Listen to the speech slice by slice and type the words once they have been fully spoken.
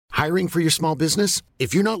Hiring for your small business?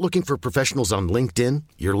 If you're not looking for professionals on LinkedIn,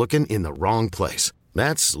 you're looking in the wrong place.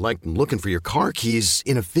 That's like looking for your car keys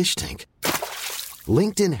in a fish tank.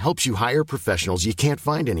 LinkedIn helps you hire professionals you can't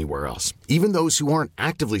find anywhere else, even those who aren't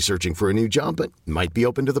actively searching for a new job but might be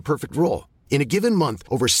open to the perfect role. In a given month,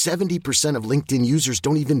 over 70% of LinkedIn users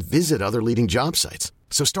don't even visit other leading job sites.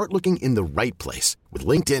 So start looking in the right place. With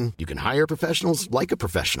LinkedIn, you can hire professionals like a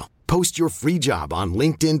professional. Post your free job on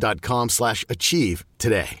linkedin.com/achieve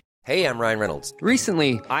today. Hey, I'm Ryan Reynolds.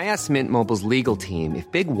 Recently, I asked Mint Mobile's legal team if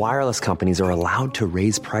big wireless companies are allowed to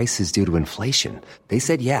raise prices due to inflation. They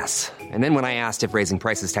said yes. And then when I asked if raising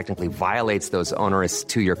prices technically violates those onerous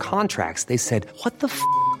 2-year contracts, they said, "What the f***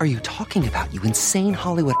 are you talking about, you insane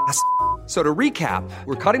Hollywood ass?" So to recap,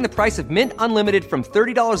 we're cutting the price of Mint Unlimited from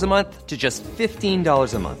 $30 a month to just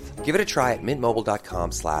 $15 a month. Give it a try at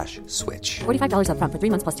mintmobile.com/switch. $45 up front for 3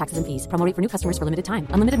 months plus taxes and fees. Promo rate for new customers for limited time.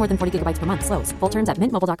 Unlimited more than 40 gigabytes per month. Slows full terms at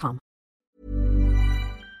mintmobile.com.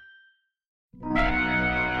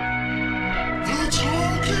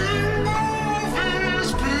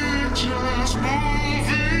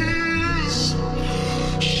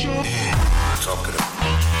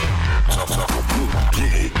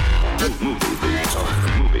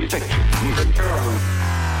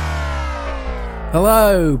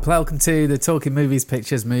 Hello, welcome to the Talking Movies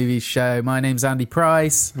Pictures Movies Show. My name's Andy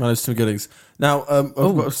Price. My name's Tim Giddings. Now, I've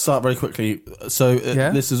got to start very quickly. So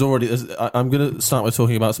this is already... I'm going to start by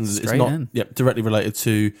talking about something that's not directly related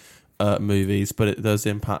to movies, but it does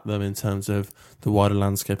impact them in terms of the wider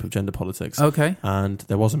landscape of gender politics. Okay. And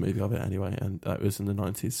there was a movie of it anyway, and that was in the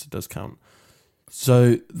 90s, so it does count.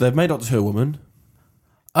 So they've made Doctor Who a woman.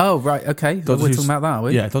 Oh, right, okay. We're talking about that, are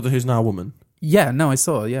we? Yeah, Doctor Who's now a woman. Yeah, no, I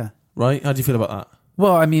saw, yeah. Right? How do you feel about that?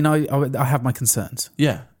 Well, I mean, I have my concerns.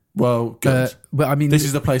 Yeah. Well, good. But I mean, this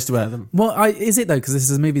is the place to air them. Well, is it though? Because this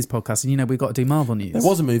is a movies podcast, and we've got to do Marvel news. There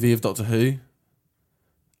was a movie of Doctor Who,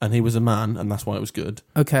 and he was a man, and that's why it was good.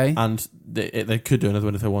 Okay. And they could do another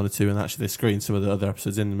one if they wanted to, and actually they screened some of the other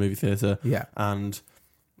episodes in the movie theatre. Yeah. And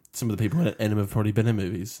some of the people in them have probably been in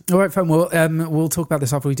movies. All right, fine. Well, we'll talk about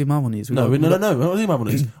this after we do Marvel news. No, we're not doing Marvel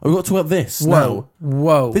news. We've got to talk about this.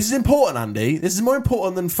 Whoa. This is important, Andy. This is more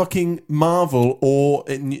important than fucking Marvel or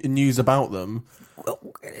news about them.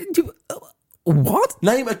 What?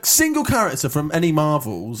 Name a single character from any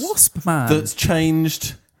Marvels Wasp Man that's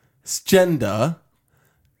changed gender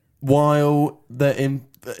while they're in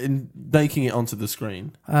making it onto the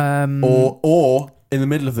screen, or in the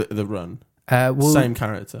middle of the run. Same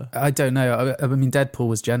character. I don't know. I mean, Deadpool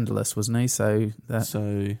was genderless, wasn't he? So it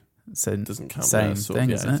doesn't count. Same thing,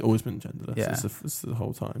 isn't it? It's always been genderless. Yeah. It's the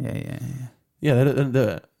whole time. Yeah. They don't do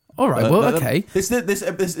it. All right. Okay. This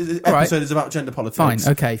episode is about gender politics. Fine.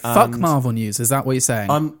 Okay. Fuck Marvel news. Is that what you're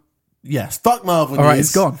saying? Yes. Fuck Marvel news. All right.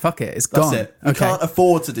 It's gone. Fuck it. It's gone. That's it. We can't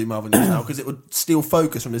afford to do Marvel news now because it would steal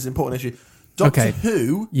focus from this important issue. Doctor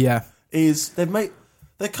Who. Yeah. They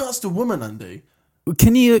cast a woman, Andy.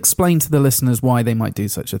 Can you explain to the listeners why they might do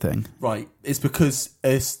such a thing? Right. It's because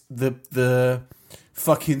it's the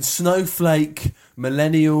fucking snowflake,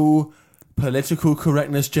 millennial, political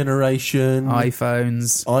correctness generation.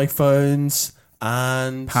 iPhones.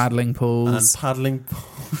 And... paddling pools.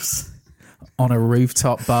 On a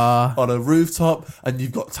rooftop bar. And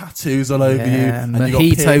you've got tattoos all over you. And mojito you've got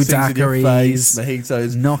piercings daiquiris, in your face.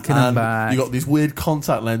 Mojitos. Knocking them back. You've got these weird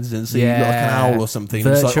contact lenses in, so you've got like an owl or something.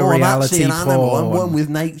 Virtual it's like, reality I'm actually an animal. porn. I'm one with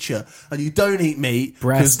nature. And you don't eat meat.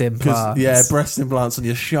 Breast implants. Breast implants on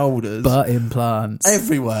your shoulders. Butt implants.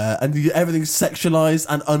 Everywhere. And everything's sexualized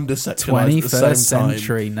and under-sexualized at the same 21st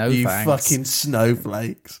century, time. no you thanks. Fucking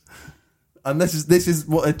snowflakes. And this is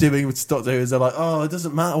what they're doing with Doctor Who. Is they're like, oh, it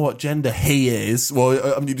doesn't matter what gender he is.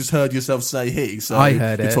 Well, I mean, you just heard yourself say he, so I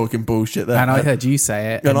heard you're it. talking bullshit there. And I heard you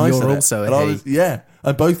say it, and you're also a he.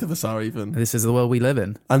 And both of us are even. This is the world we live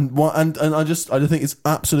in. And I just think it's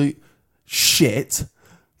absolute shit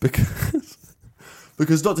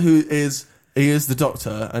because Doctor Who is the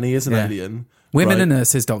Doctor and he is an alien. Women and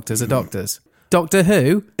nurses, doctors are doctors. Doctor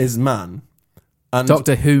Who is man. And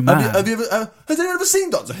Doctor Who man. Have you ever? Has anyone ever seen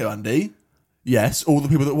Doctor Who, Andy? Yes, all the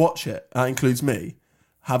people that watch it. That includes me.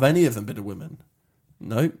 Have any of them been a woman?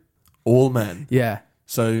 No, all men. Yeah.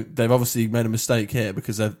 So they've obviously made a mistake here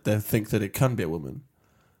because they think that it can be a woman.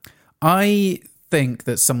 I think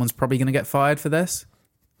that someone's probably going to get fired for this.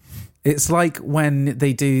 It's like when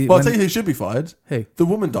they do... Well, I'll tell you who should be fired. Who? The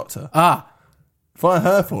woman doctor. Ah. Fire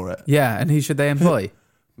her for it. Yeah, and who should they employ?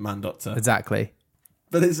 Man doctor. Exactly.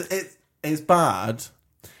 But it's bad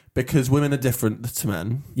because women are different to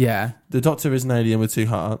men. Yeah. The Doctor is an alien with two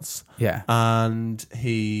hearts. Yeah. And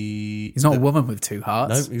he's not a woman with two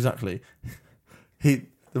hearts. No, exactly.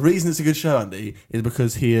 The reason it's a good show, Andy, is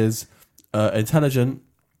because he is intelligent,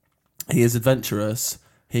 he is adventurous,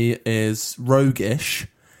 he is roguish,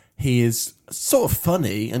 he is sort of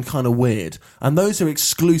funny and kind of weird. And those are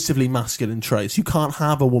exclusively masculine traits. You can't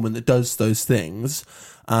have a woman that does those things.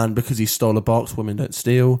 And because he stole a box, women don't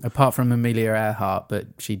steal. Apart from Amelia Earhart, but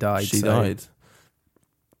she died. She died.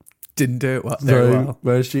 Didn't do it very well.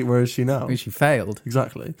 Where is she now? She failed.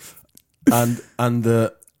 Exactly. And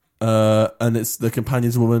it's the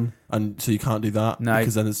companion's woman, and so you can't do that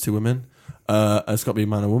because then it's two women. It's got to be a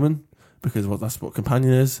man and woman because that's what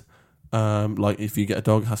companion is. Like if you get a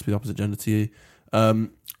dog, it has to be the opposite gender to you.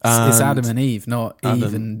 It's Adam and Eve, not Adam,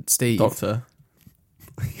 Eve and Steve. Doctor.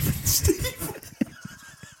 Eve and Steve.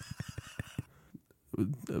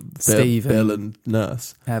 Steve, Bill and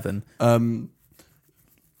Nurse. Evan.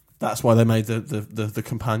 That's why they made the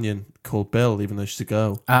companion called Bill, even though she's a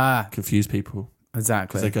girl. Confuse people.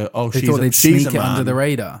 Exactly. They go, oh, they she's thought they'd she's sneak a it man, under the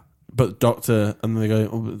radar. But doctor, and then they go,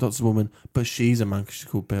 oh, the doctor's a woman, but she's a man because she's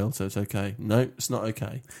called Bill, so it's okay. No, it's not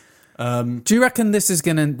okay. Do you reckon this is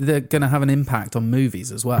gonna have an impact on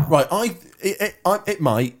movies as well? Right, it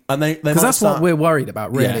might, and they because that's what we're worried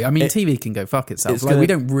about, really. Yeah, I mean, TV can go fuck itself. We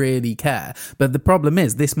don't really care, but the problem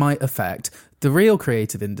is this might affect the real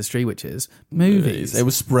creative industry, which is movies. It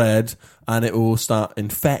will spread, and it will start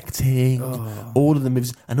infecting all of the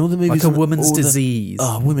movies, and all the movies like a woman's disease.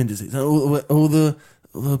 Women's disease. And all the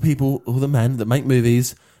people, all the men that make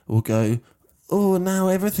movies will go, oh, now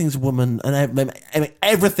everything's woman and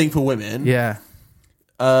everything for women. Yeah.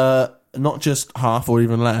 Not just half or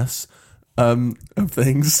even less of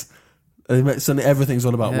things. Suddenly everything's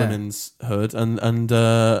all about women's hood, and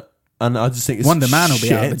I just think it's Wonder Man will shit.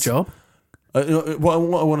 be out of the job. What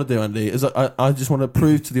I want to do, Andy, is I just want to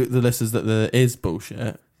prove to the listeners that there is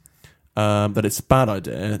bullshit, that it's a bad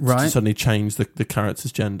idea to suddenly change the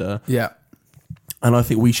character's gender. Yeah. And I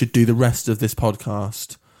think we should do the rest of this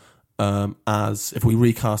podcast as if we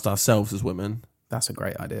recast ourselves as women. That's a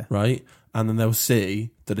great idea. Right? And then they'll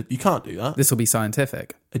see that you can't do that. This will be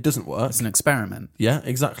scientific. It doesn't work. It's an experiment. Yeah,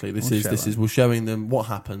 exactly. We're showing them what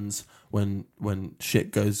happens when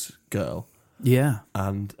shit goes girl. Yeah.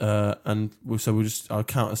 And I'll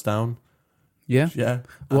count us down. Yeah. Yeah.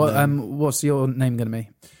 What's your name going to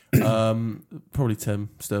be? Probably Tim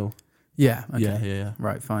still. Yeah. Okay. Yeah.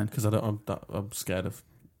 Right. Fine. Because I'm scared of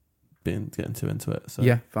getting too into it. So.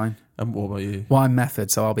 Yeah. Fine. And what about you? Well, I'm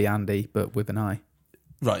Method, so I'll be Andy, but with an I.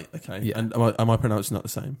 Right. Okay. Yeah. And am I pronouncing that the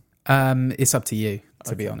same? It's up to you.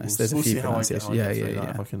 To be honest, there's a few pronunciations. Yeah.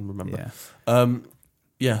 If I can remember.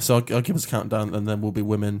 Yeah. So I'll give us a countdown, and then we'll be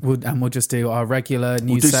women. We'll just do our regular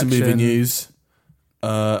news section. We'll do some movie news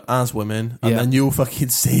as women, and then you'll fucking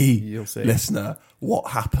see, listener,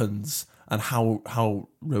 what happens and how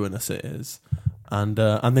ruinous it is. And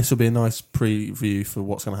this will be a nice preview for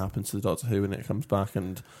what's going to happen to the Doctor Who when it comes back.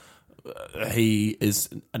 And he is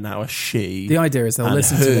now a she. The idea is they'll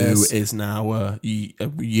listen to this. Who is now a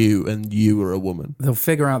you, and you are a woman. They'll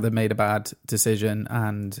figure out they made a bad decision,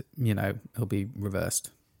 and it'll be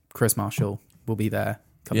reversed. Chris Marshall will be there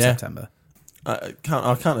come September. I'll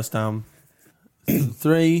count us down.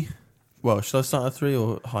 3. Well, should I start at 3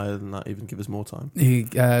 or higher than that? Even give us more time.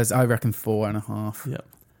 I reckon 4.5. Yep.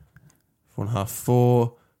 4.5.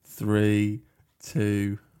 4, 3,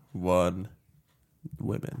 2, 1.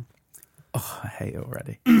 Women. Oh, I hate it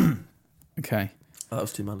already. Okay. That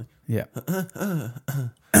was too manly. Yeah.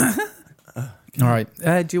 All right.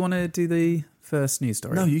 Do you want to do the first news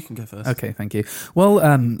story? No, you can go first. Okay, thank you. Well,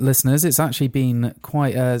 listeners, it's actually been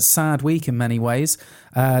quite a sad week in many ways.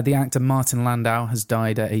 The actor Martin Landau has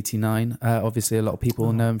died at 89. Obviously, a lot of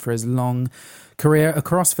people know him for his long career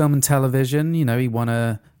across film and television. He won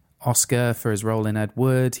a Oscar for his role in Ed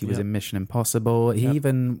Wood. He was in Mission Impossible. He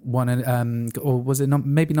even won or was it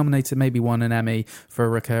maybe nominated, maybe won an Emmy for a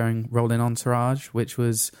recurring role in Entourage, which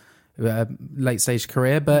was a late stage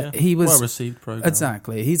career, but he was well received program.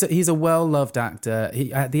 Exactly. He's a well loved actor.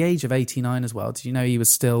 He, at the age of 89 as well. Did you know he was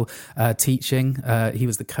still teaching? He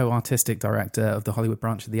was the co-artistic director of the Hollywood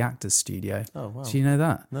branch of the Actors Studio. Oh wow! Do you know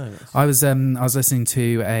that? No. I was listening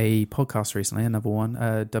to a podcast recently, another one,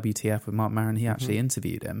 WTF with Mark Maron. He actually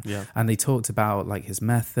interviewed him, and they talked about like his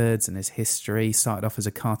methods and his history. He started off as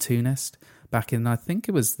a cartoonist back in, I think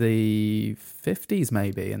it was the 50s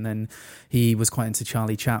maybe, and then he was quite into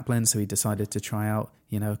Charlie Chaplin, so he decided to try out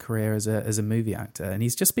a career as a movie actor, and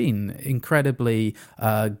he's just been incredibly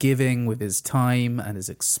giving with his time and his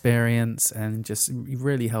experience, and just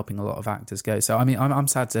really helping a lot of actors go. So I mean, I'm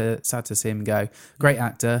sad to see him go. Great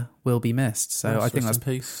actor, will be missed. So I think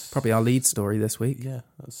that's probably our lead story this week. Yeah,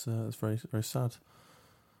 that's very, very sad.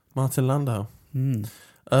 Martin Landau.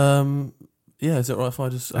 Yeah, is it right if I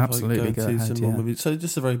just absolutely go into some more movies? So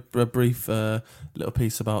just a very brief little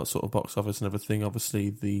piece about sort of box office and everything.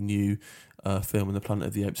 Obviously, the new film in the Planet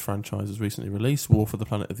of the Apes franchise was recently released, War for the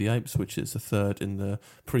Planet of the Apes, which is the third in the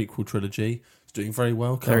prequel trilogy. It's doing very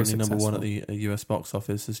well. Currently number one at the US box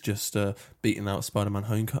office, has just beaten out Spider-Man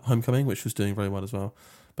Homecoming, which was doing very well as well.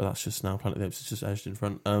 But that's just now Planet of the Apes is just edged in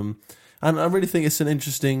front. And I really think it's an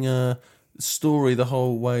interesting story, the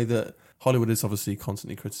whole way that Hollywood is obviously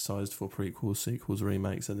constantly criticised for prequels, sequels,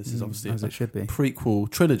 remakes, and this is obviously a prequel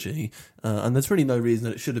trilogy, and there's really no reason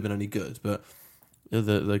that it should have been any good, but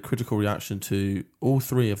the critical reaction to all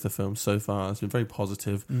three of the films so far has been very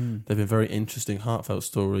positive. They've been very interesting, heartfelt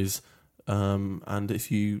stories, and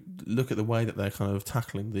if you look at the way that they're kind of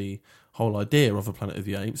tackling the whole idea of a Planet of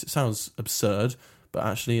the Apes, it sounds absurd, but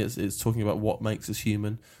actually it's talking about what makes us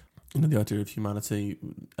human. The idea of humanity,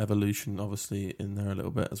 evolution, obviously, in there a little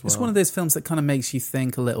bit as well. It's one of those films that kind of makes you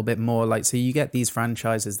think a little bit more. Like, so you get these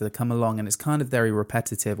franchises that come along and it's kind of very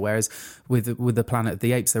repetitive, whereas with the Planet of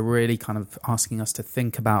the Apes, they're really kind of asking us to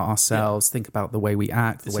think about ourselves, think about the way we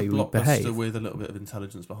act, the way we behave. It's a blockbuster with a little bit of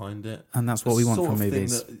intelligence behind it. And that's what we want from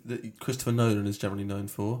movies. That Christopher Nolan is generally known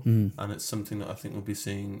for, and it's something that I think we'll be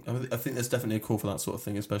seeing. I think there's definitely a call for that sort of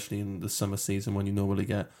thing, especially in the summer season when you normally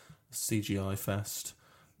get CGI fest.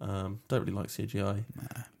 Don't really like CGI.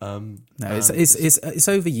 No, it's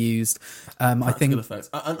overused. I think effects.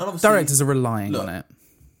 And directors are relying on it.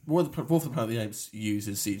 War for the Planet of the Apes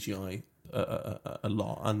uses CGI a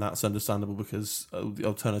lot, and that's understandable because the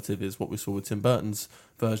alternative is what we saw with Tim Burton's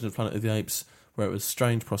version of Planet of the Apes, where it was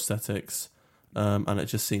strange prosthetics, and it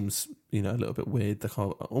just seems a little bit weird. The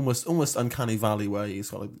kind of almost uncanny valley where he's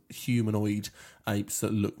got like humanoid apes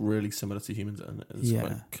that look really similar to humans, and it's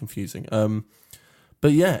quite confusing.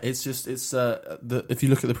 But yeah, if you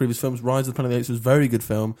look at the previous films, Rise of the Planet of the Apes was a very good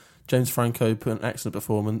film. James Franco put an excellent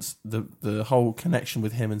performance. The whole connection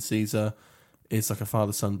with him and Caesar is like a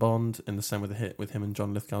father-son bond, in the same with him and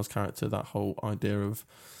John Lithgow's character. That whole idea of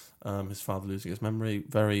his father losing his memory,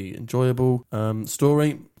 very enjoyable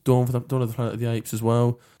story. Dawn of the Planet of the Apes as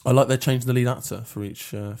well. I like they're changing the lead actor for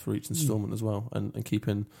each instalment as well, and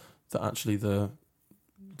keeping that actually the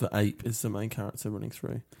ape is the main character running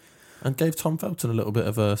through. And gave Tom Felton a little bit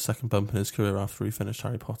of a second bump in his career after he finished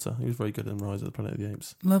Harry Potter. He was very good in Rise of the Planet of the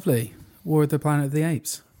Apes. Lovely. War of the Planet of the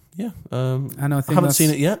Apes. Yeah. And I haven't seen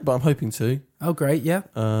it yet, but I'm hoping to. Oh, great, yeah.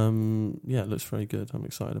 Yeah, it looks very good. I'm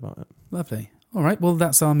excited about it. Lovely. All right, well,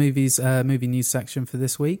 that's our movie news section for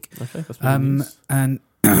this week. Okay, that's news. And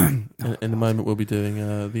in a moment, we'll be doing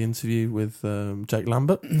the interview with Jake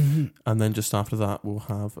Lambert, and then just after that, we'll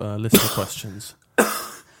have listener questions.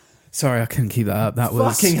 Sorry, I couldn't keep that up. That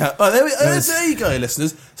was fucking hell. Oh, there you go,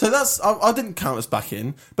 listeners. So that's I didn't count us back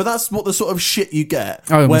in, but that's what the sort of shit you get.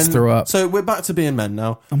 I almost threw up. So we're back to being men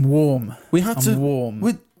now. I'm warm. I'm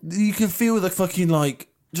warm. You can feel the fucking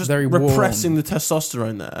just very repressing warm. the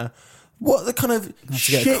testosterone there. What the kind of I have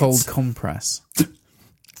shit? To get a cold compress.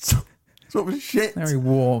 What was shit? Very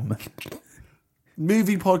warm.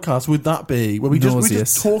 Movie podcast would that be where we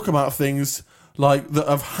just talk about things like that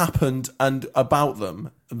have happened and about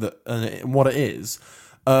them and what it is,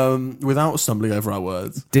 without stumbling over our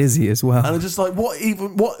words. Dizzy as well. And it's just like, why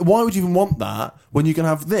would you even want that when you can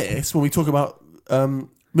have this when we talk about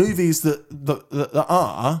movies that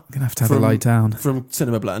are gonna have to lie down from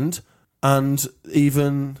Cinema Blend, and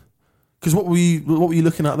even because what were you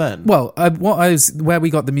looking at then? Well, where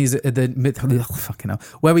we got the music,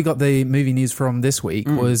 where we got the movie news from this week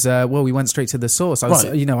was we went straight to the source.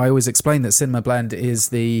 I always explain that Cinema Blend is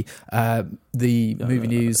the movie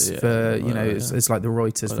news for it's like the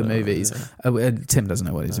Reuters for movies. Tim doesn't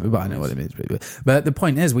know what it is, but I know what it is. But the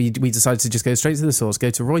point is, we decided to just go straight to the source,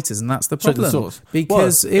 go to Reuters, and that's the problem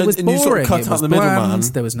because it was boring. Sort of cut out the middleman.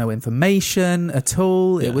 There was no information at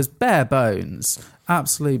all. Yeah. It was bare bones.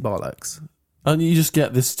 Absolute bollocks. And you just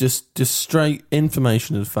get this just straight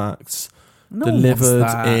information and facts delivered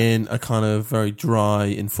in a kind of very dry,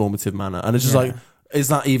 informative manner. And it's just like, is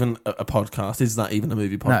that even a podcast? Is that even a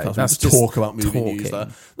movie podcast? No, that's just talk about movie news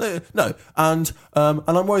there. No. And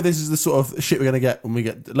I'm worried this is the sort of shit we're going to get when we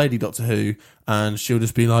get Lady Doctor Who, and she'll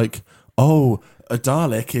just be like, oh, a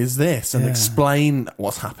Dalek is this, and explain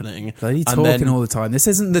what's happening. Bloody talking all the time. This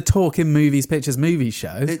isn't the Talking Movies Pictures movie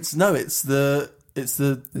show. It's the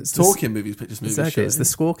Talking Movies Pictures movie show. It's the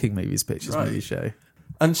Squawking Movies Pictures movie show.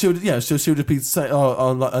 And she'll just be saying,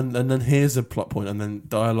 and then here's a plot point, and then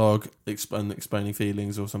dialogue, explaining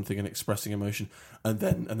feelings or something, and expressing emotion, and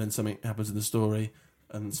then something happens in the story,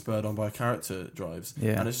 and spurred on by a character drives.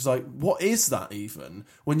 Yeah. And it's just like, what is that even?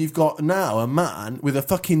 When you've got now a man with a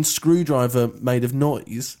fucking screwdriver made of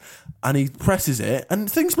noise, and he presses it,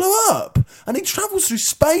 and things blow up, and he travels through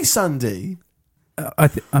space, Andy.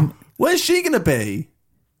 Where's she going to be?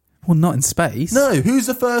 Well, not in space. No, who's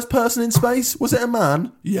the first person in space? Was it a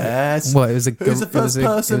man? Yes. Well, it was a. Who's the first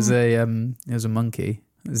person? It was a monkey.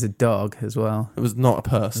 It was a dog as well. It was not a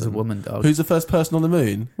person. It was a woman dog. Who's the first person on the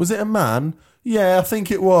moon? Was it a man? Yeah, I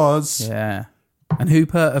think it was. Yeah. And who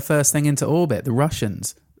put a first thing into orbit? The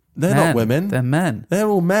Russians. They're not women. They're men. They're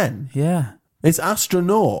all men. Yeah. It's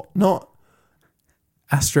astronaut, not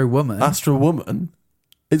Astro woman. Astro woman.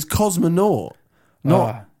 It's cosmonaut,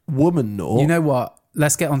 not woman-naut. You know what?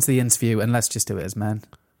 Let's get onto the interview and let's just do it as men.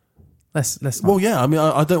 Let's. Well, yeah. I mean,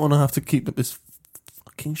 I don't want to have to keep up this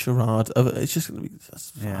fucking charade. It's just going to be.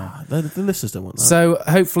 The listeners don't want that. So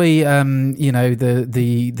hopefully,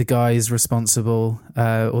 the guys responsible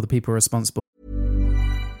or the people responsible.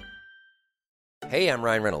 Hey, I'm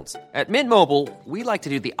Ryan Reynolds. At Mint Mobile, we like to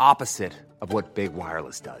do the opposite of what Big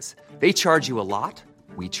Wireless does. They charge you a lot.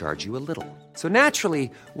 We charge you a little. So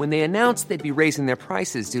naturally, when they announced they'd be raising their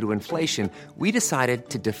prices due to inflation, we decided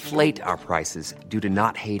to deflate our prices due to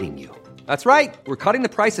not hating you. That's right. We're cutting the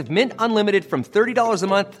price of Mint Unlimited from $30 a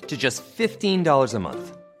month to just $15 a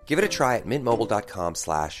month. Give it a try at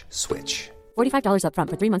mintmobile.com/switch. $45 up front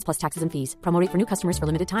for 3 months plus taxes and fees. Promo rate for new customers for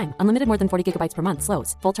limited time. Unlimited more than 40 gigabytes per month.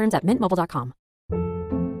 Slows full terms at mintmobile.com.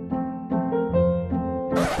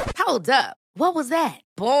 Hold up. What was that?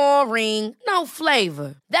 Boring. No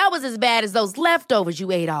flavor. That was as bad as those leftovers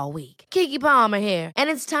you ate all week. Keke Palmer here. And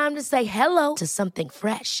it's time to say hello to something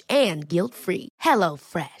fresh and guilt-free. Hello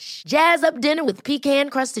Fresh. Jazz up dinner with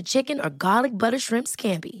pecan-crusted chicken or garlic butter shrimp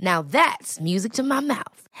scampi. Now that's music to my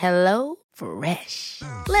mouth. Hello Fresh.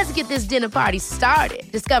 Let's get this dinner party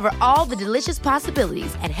started. Discover all the delicious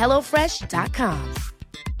possibilities at hellofresh.com.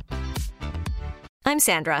 I'm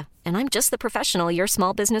Sandra, and I'm just the professional your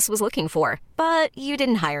small business was looking for. But you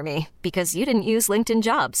didn't hire me because you didn't use LinkedIn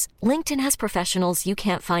Jobs. LinkedIn has professionals you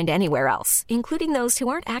can't find anywhere else, including those who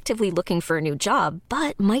aren't actively looking for a new job,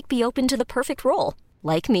 but might be open to the perfect role,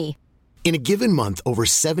 like me. In a given month, over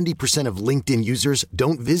 70% of LinkedIn users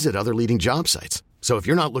don't visit other leading job sites. So if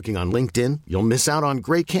you're not looking on LinkedIn, you'll miss out on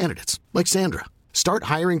great candidates like Sandra. Start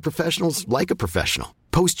hiring professionals like a professional.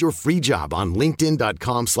 Post your free job on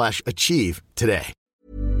linkedin.com/achieve today.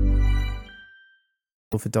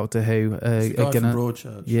 For Doctor Who are gonna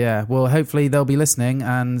Broadchurch. Yeah, well, hopefully they'll be listening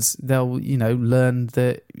and they'll learn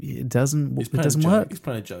that it doesn't work. He's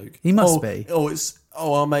playing a joke. He must be.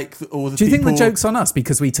 I'll make all the. Do you people, think the joke's on us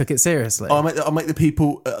because we took it seriously? I'll make the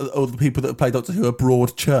people, all the people that play Doctor Who are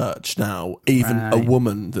Broadchurch now. Even a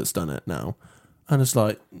woman that's done it now, and it's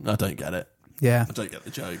like I don't get it. Yeah, I don't get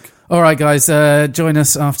the joke. All right, guys, join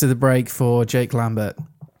us after the break for Jake Lambert.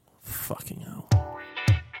 Fucking hell.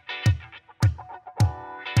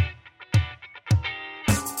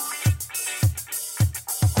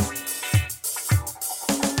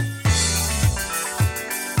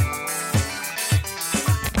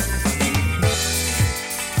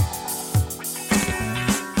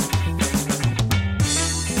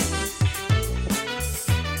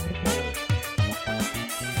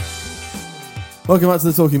 Welcome back to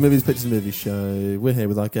the Talking Movies, Pictures and Movies show. We're here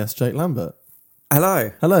with our guest, Jake Lambert.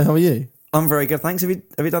 Hello. Hello, how are you? I'm very good, thanks. Have you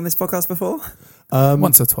done this podcast before?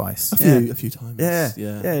 Once or twice. A few times. Yeah,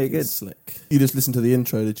 you're good. Slick. You just listened to the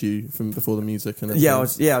intro, did you, from before the music? And I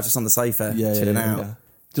was just on the sofa, chilling out. Yeah.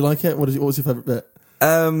 Do you like it? What was your favourite bit?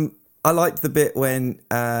 I liked the bit when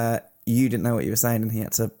you didn't know what you were saying and he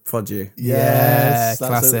had to prod you. Yes,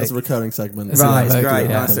 classic. That's a recurring segment. Right, it's great.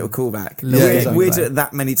 Nice little callback. We do it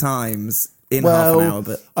that many times in half an hour,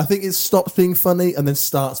 but I think it stops being funny and then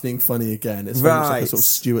starts being funny again. It's very much like a sort of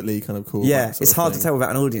Stuart Lee kind of callback. Yeah, it's hard to tell without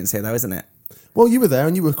an audience here, though, isn't it? Well, you were there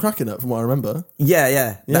and you were cracking it from what I remember.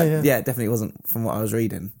 Yeah. It definitely wasn't from what I was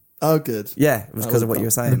reading. Oh, good. Yeah, it was because of what you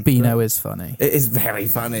were saying. The Beano is funny. It is very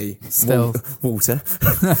funny. Still. Walter.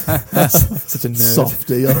 Such a nerd.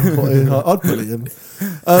 Softy. I'd bully him.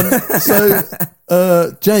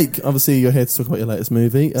 Jake, obviously you're here to talk about your latest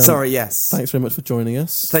movie. Sorry, yes. Thanks very much for joining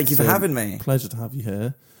us. Thank you for having me. Pleasure to have you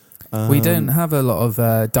here. We don't have a lot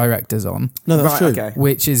of directors on. No, that's true. Okay.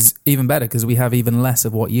 Which is even better because we have even less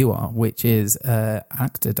of what you are, which is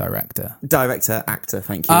actor-director. Director, actor,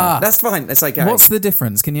 thank you. That's fine, that's okay. What's the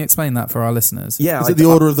difference? Can you explain that for our listeners? Yeah, is it the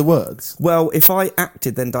order of the words? Well, if I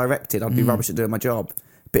acted then directed, I'd be rubbish at doing my job.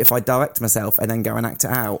 But if I direct myself and then go and act it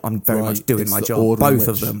out, I'm very much doing my job. Both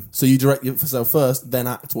of them. So you direct yourself first, then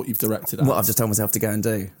act what you've directed at. What I've just told myself to go and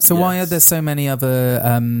do. So why are there so many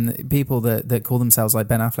other people that call themselves, like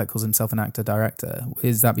Ben Affleck calls himself an actor-director?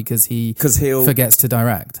 Is that because he forgets to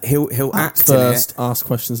direct? He'll act first, ask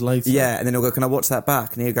questions later. Yeah, and then he'll go, can I watch that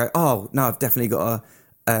back? And he'll go, oh, no, I've definitely got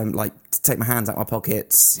to take my hands out my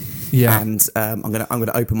pockets. Yeah. And I'm gonna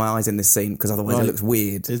open my eyes in this scene because otherwise it looks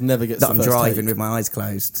weird. It never gets that I'm driving with my eyes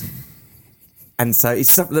closed. And so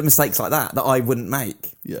it's some of the mistakes like that I wouldn't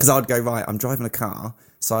make. Because I'd go, right, I'm driving a car,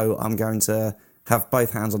 so I'm going to have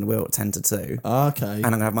both hands on the wheel at 10 to 2. Okay. And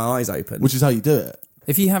I'm going to have my eyes open. Which is how you do it.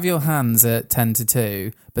 If you have your hands at 10 to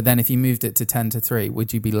 2, but then if you moved it to 10 to 3,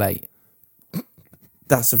 would you be late?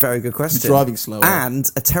 That's a very good question. You're driving slower. And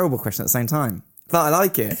a terrible question at the same time. But I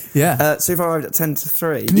like it. Yeah. So if I arrived at 10 to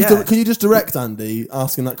 3... Can you just direct Andy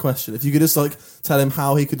asking that question? If you could just tell him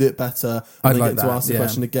how he could do it better, and then get to ask the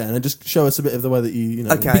question again, and just show us a bit of the way that you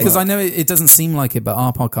know... Okay. Because I know it doesn't seem like it, but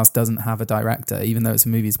our podcast doesn't have a director, even though it's a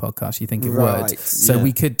movies podcast. You think it would. So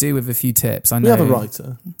we could do with a few tips. I know. We have a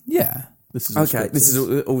writer. Yeah. This is all scripted. This is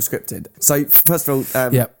all scripted. So first of all,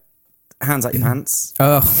 hands out your pants.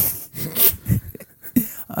 Oh.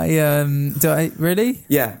 Do I really?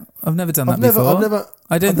 Yeah. I've never done that before.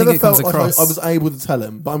 I don't think it comes across. I was able to tell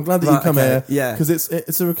him, but I'm glad that you come here. Yeah, because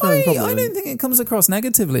it's a recurring problem. I don't think it comes across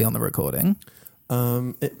negatively on the recording.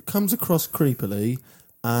 It comes across creepily,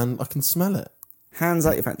 and I can smell it. Hands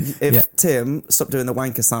out your pants. If Tim, stop doing the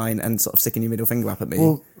wanker sign and sort of sticking your middle finger up at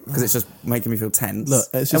me, because it's just making me feel tense. Look,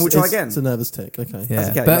 and we'll try again. It's a nervous tick. Okay. Yeah.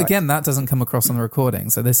 Okay, but again, that doesn't come across on the recording,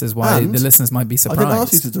 so this is why the listeners might be surprised. I didn't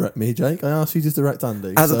ask you to direct me, Jake. I asked you to direct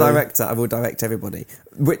Andy. As a director, I will direct everybody,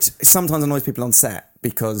 which sometimes annoys people on set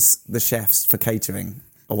because the chefs for catering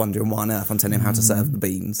are wondering why on earth I'm telling him how to serve the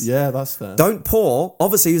beans. Yeah, that's fair. Don't pour.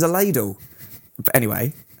 Obviously, use a ladle. But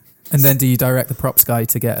anyway. And then do you direct the props guy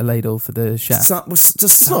to get a ladle for the chef? It's not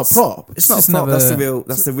a prop. It's not a prop.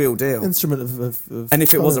 That's the real deal. Instrument of and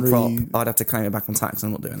if it was a prop, I'd have to claim it back on tax.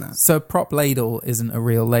 I'm not doing that. So a prop ladle isn't a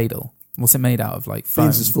real ladle. What's it made out of? Like foam?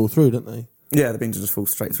 Beans just fall through, don't they? Yeah, the beans just fall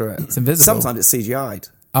straight through it. It's invisible. Sometimes it's CGI'd.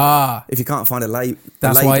 If you can't find a ladle,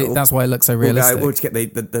 that's why it looks so realistic. We'll just get the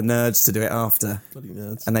nerds to do it after. Bloody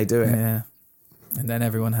nerds. And they do it. Yeah. And then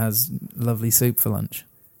everyone has lovely soup for lunch.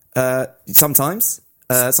 Sometimes.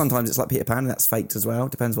 Sometimes it's like Peter Pan, and that's faked as well.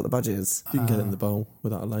 Depends what the budget is. You can get it in the bowl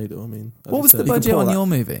without a ladle. I mean, what was the budget on your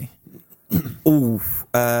movie?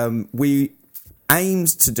 We aimed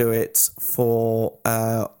to do it for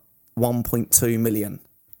 1.2 million.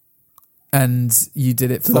 And you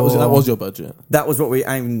did it for... So that was your budget? That was what we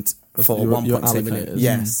aimed for, 1.2 million.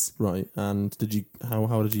 Yes. Right. And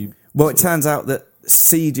how did you... Well, it turns out that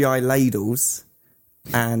CGI ladles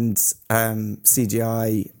and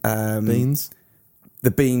CGI... beans? The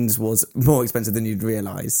beans was more expensive than you'd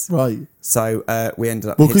realise. Right. So we ended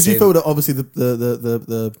up... Well, because you filled up, obviously,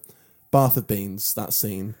 the bath of beans, that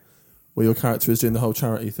scene, where your character is doing the whole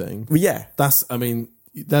charity thing. Well, yeah. That's, I mean...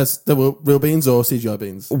 There were real beans or CGI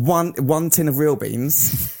beans? One tin of real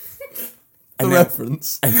beans.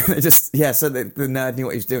 Reference. And then so the nerd knew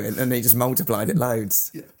what he was doing, and they just multiplied it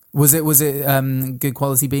loads. Yeah. Was it good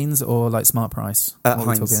quality beans or like smart price?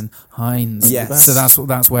 Heinz. Heinz. Yes. So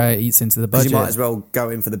that's where it eats into the budget. You might as well go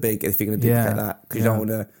in for the big if you're going to duplicate that, because you don't want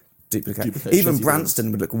to duplicate. Even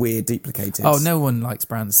Branston would look weird duplicated. Oh, no one likes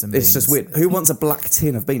Branston beans. It's just weird. Who wants a black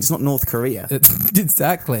tin of beans? It's not North Korea.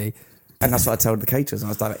 Exactly. And that's what I told the caterers when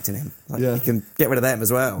I was directing him. You can get rid of them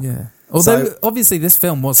as well. Yeah. Although, obviously, this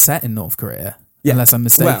film was set in North Korea. Yeah. Unless I'm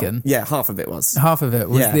mistaken. Well, half of it was. Half of it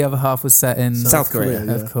was. The other half was set in South Korea.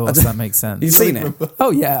 Of course, that makes sense. You've seen it?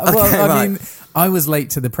 Oh yeah. Well, I mean, I was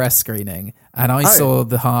late to the press screening, and I saw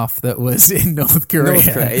the half that was in North Korea.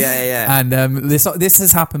 North Korea, yeah. And this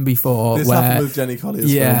has happened before. This happened with Jenny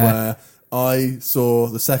Collier's film, where I saw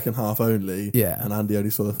the second half only, and Andy only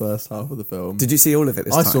saw the first half of the film. Did you see all of it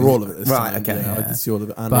this time? I saw all of it this time. Right, okay. Yeah, I did see all of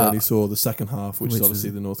it. Andy only saw the second half, which is obviously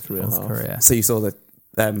the North Korea half. So you saw the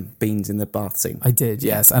beans in the bath scene? I did,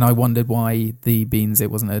 yes. And I wondered why the beans,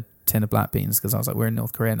 it wasn't a tin of black beans, because I was like, we're in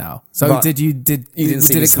North Korea now. So did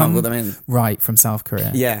it come them in? Right, from South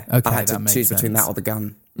Korea? Yeah. Okay, I had to choose between that or the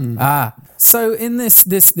gun. So in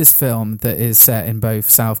this film that is set in both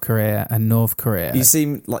South Korea and North Korea, you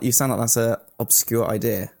sound like that's an obscure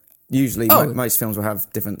idea. Usually, most films will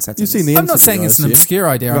have different settings. You've seen the I'm not saying it's an obscure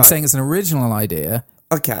idea. I'm saying it's an original idea.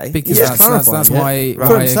 Okay, because that's why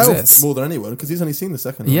it exists more than anyone, because he's only seen the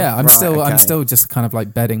second one. Yeah, I'm still just kind of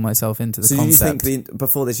like bedding myself into the concept. So you think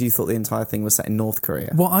before this you thought the entire thing was set in North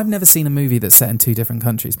Korea? Well, I've never seen a movie that's set in two different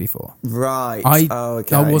countries before. Right. I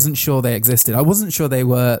wasn't sure they existed. I wasn't sure they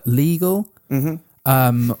were legal. Mm-hmm.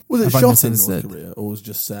 Was it shot in North Korea or was it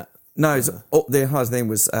just set? No, the entire thing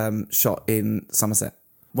was shot in Somerset.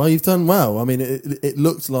 Well, you've done well. I mean, it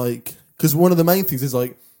looked like... Because one of the main things is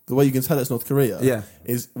like, the way you can tell it's North Korea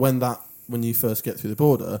is when you first get through the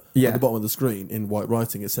border, at the bottom of the screen, in white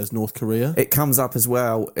writing, it says North Korea. It comes up as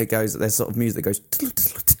well. There's sort of music that goes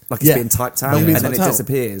like it's being typed out, and then it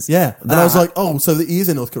disappears. Yeah. And I was like, oh, so he is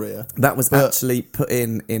in North Korea. That was actually put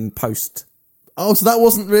in post. Oh, so that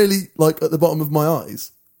wasn't really like at the bottom of my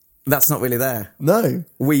eyes. That's not really there. No.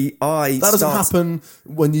 That doesn't happen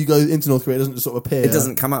when you go into North Korea. It doesn't just sort of appear. It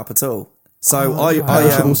doesn't come up at all. So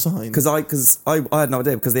because I had no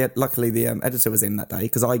idea because luckily the editor was in that day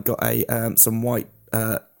because I got some white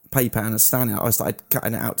paper and a stand out. I started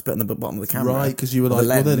cutting it out to put on the bottom of the camera. Right, because you were like,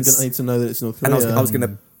 well, they're going to need to know that it's North Korea. And I was going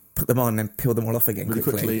to put them on and then peel them all off again really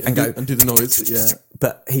quickly and do the noise. Yeah.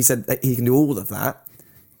 But he said that he can do all of that.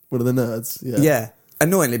 One of the nerds. Yeah. Yeah.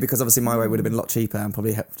 Annoyingly, because obviously my way would have been a lot cheaper and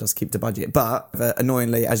probably just keep the budget. But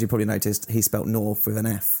annoyingly, as you probably noticed, he spelt North with an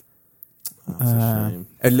F. That's a shame.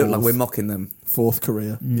 It looked like we're mocking them. Fourth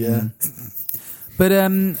Korea. Yeah. But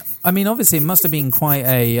I mean, obviously, it must have been quite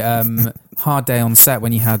a hard day on set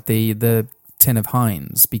when you had the tin of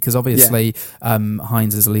Heinz, because obviously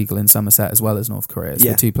Heinz is illegal in Somerset as well as North Korea. It's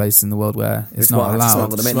the two places in the world where it's not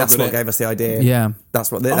allowed. That's what gave us the idea. Yeah,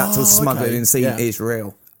 that's what smuggling in scene is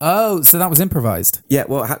real. Oh, so that was improvised? Yeah,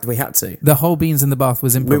 well, we had to. The whole beans in the bath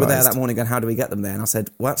was improvised. We were there that morning going, how do we get them there? And I said,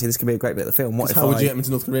 well, actually, this could be a great bit of the film. What if how would you get them into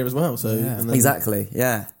North Korea as well? So Exactly,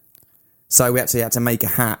 yeah. So we actually had to make a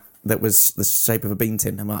hat that was the shape of a bean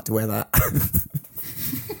tin. I might have to wear that.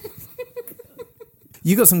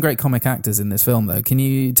 You got some great comic actors in this film, though. Can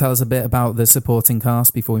you tell us a bit about the supporting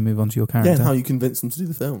cast before we move on to your character? Yeah, and how you convinced them to do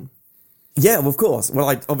the film. Yeah, well, of course. Well,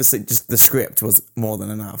 obviously, just the script was more than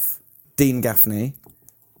enough. Dean Gaffney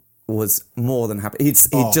was more than happy. He'd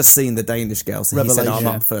just seen The Danish Girl, so Revelation. He said,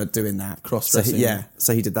 I'm up for doing that. Cross-dressing.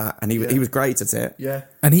 So he did that, and he was great at it. Yeah.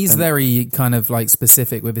 And he's very kind of like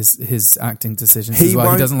specific with his acting decisions as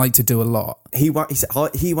well. He doesn't like to do a lot. He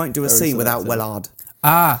won't do a scene without Wellard.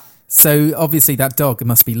 So obviously that dog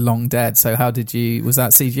must be long dead. So how did you... Was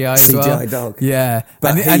that CGI as well? CGI dog. Yeah.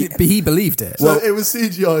 But he believed it. So it was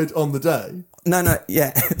CGI'd on the day? No,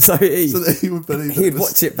 yeah. So that he would believe he'd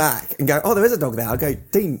watch it back and go, oh, there is a dog there. I'd go,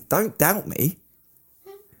 Dean, don't doubt me.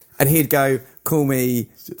 And he'd go, call me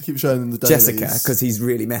keep showing him the Jessica, because he's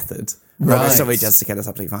really method. Right. Sorry, Jessica, that's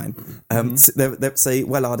absolutely fine. So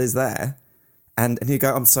Wellard is there, and he'd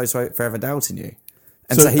go, I'm so sorry for ever doubting you.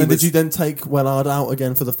 And did you then take Wellard out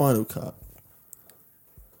again for the final cut?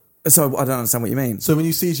 So I don't understand what you mean. So when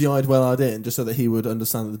you CGI'd Wellard in, just so that he would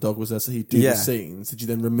understand that the dog was there, so he'd do the scenes, did you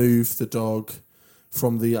then remove the dog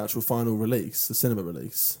from the actual final release, the cinema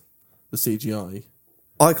release, the CGI?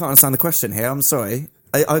 I can't understand the question here, I'm sorry.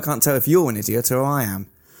 I can't tell if you're an idiot or I am.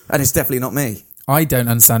 And it's definitely not me. I don't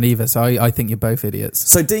understand either, so I think you're both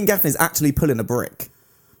idiots. So Dean Gaffney's actually pulling a brick.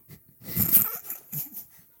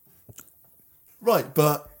 Right,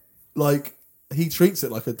 but like... He treats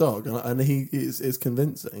it like a dog, and he is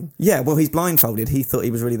convincing. Yeah, well, he's blindfolded. He thought he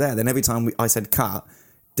was really there. Then every time I said cut,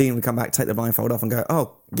 Dean would come back, take the blindfold off and go,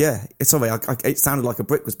 oh, yeah, it's sorry, it sounded like a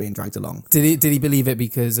brick was being dragged along. Did he believe it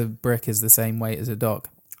because a brick is the same weight as a dog?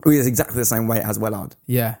 Well, he is exactly the same weight as Wellard.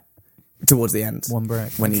 Yeah. Towards the end. One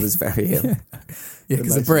brick. When he was very ill. Yeah,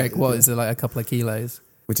 because a brick, is it, like a couple of kilos?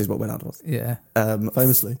 Which is what Wellard was. Yeah.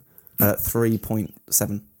 Famously.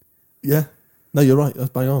 3.7. Yeah. No, you're right.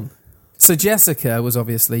 That's bang on. So Jessica was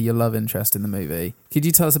obviously your love interest in the movie. Could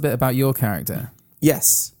you tell us a bit about your character?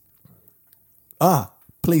 Yes.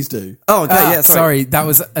 Please do. Oh, okay, yeah, sorry. That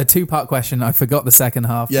was a two-part question. I forgot the second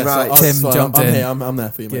half. Yeah, right. So Tim jumped in. I'm here. I'm there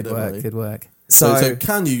for you, mate. Good work. So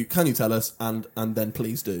can you tell us and then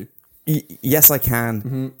please do? Yes, I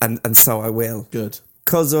can, and so I will. Good.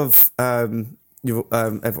 Because of you've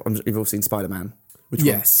all seen Spider-Man. Which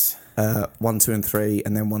yes. 1, 2, and 3,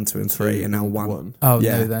 and then 1, 2, and 3, and now 1. Oh,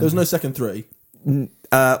 yeah. No, then. There's no second 3.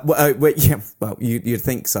 Well, you'd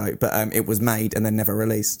think so, but it was made and then never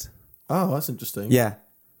released. Oh, that's interesting. Yeah,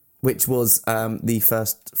 which was the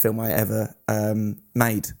first film I ever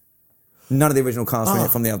made. None of the original cast in it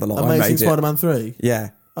from the other lot. Amazing Spider-Man 3?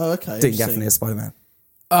 Yeah. Oh, okay. Dean Gaffney as Spider-Man.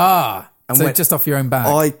 And so just off your own back.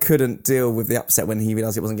 I couldn't deal with the upset when he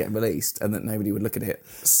realised it wasn't getting released and that nobody would look at it.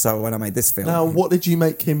 So when I made this film... Now, what did you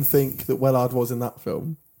make him think that Wellard was in that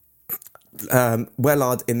film?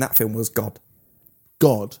 Wellard in that film was God.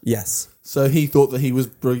 God? Yes. So he thought that he was,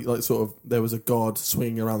 like, sort of, there was a God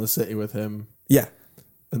swinging around the city with him. Yeah.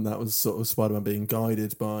 And that was sort of Spider-Man being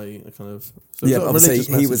guided by a kind of... Yeah, but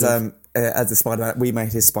obviously he was, as the Spider-Man, we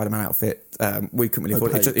made his Spider-Man outfit. We couldn't really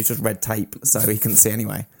afford it. It's just red tape, so he couldn't see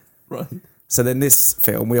anyway. Right. So then this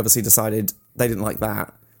film, we obviously decided they didn't like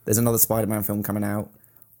that. There's another Spider-Man film coming out.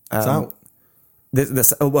 It's out.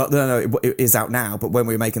 It is out now, but when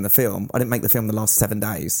we were making the film, I didn't make the film the last 7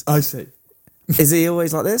 days. I see. Is he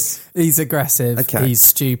always like this? He's aggressive, Okay. he's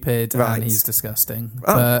stupid, Right. and he's disgusting.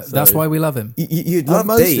 Oh, but that's why we love him. You'd love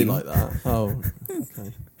mostly Dean. like that. Oh,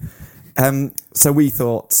 okay. So we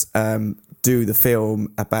thought do the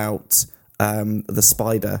film about the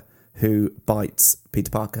spider who bites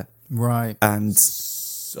Peter Parker. Right. And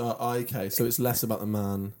Okay, so it's less about the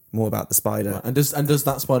man, more about the spider. right. And does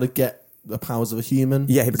that spider get the powers of a human?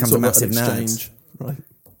 Yeah, he becomes Sort a of massive an nerd. exchange, right?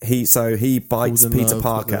 He bites Pulls a Peter nerve,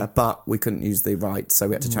 Parker, doesn't it? but we couldn't use the rights, so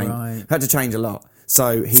we had to change. Right. Had to change a lot.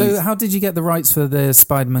 So how did you get the rights for the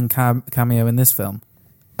Spider-Man cameo in this film?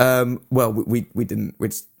 well, we didn't. We're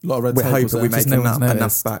A lot of red we're tape. was hoping we there? make no one's enough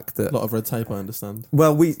noticed. back A that. lot of red tape, I understand.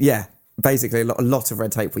 Well, basically a lot of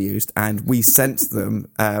red tape we used, and we sent them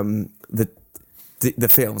the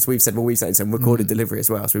films. We've said it's a recorded delivery as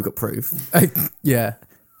well, so we've got proof. Yeah.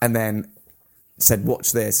 And then said,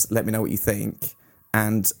 watch this, let me know what you think.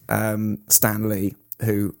 And Stan Lee,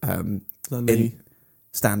 who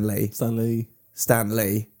Stan Lee,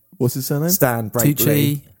 What's his surname? Stan Break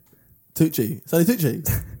Lee. Tucci. Stanley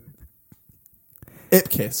Tucci.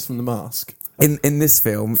 Ipkiss from The Mask. In this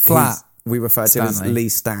film, Flat we refer to him as Stanley. Lee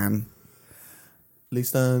Stan. Lee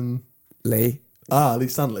Stan. Lee Lee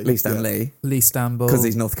Stanley. Stan Lee, Lee Stanbul. because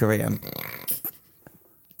he's North Korean.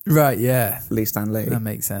 Right, yeah. Lee Stan Lee. That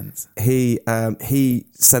makes sense. He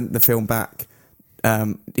sent the film back.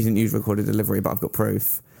 He didn't use recorded delivery, but I've got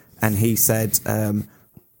proof. And he said,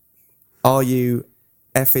 "Are you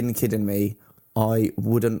effing kidding me? I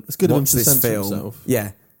wouldn't It's good of him watch to this censor film." himself.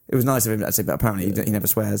 Yeah, it was nice of him actually, but apparently he never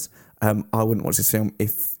swears. I wouldn't watch this film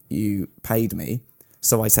if you paid me.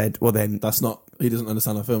 So I said, "Well then, That's not. He doesn't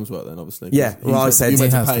understand how films work. Then obviously. Yeah, well, I said you he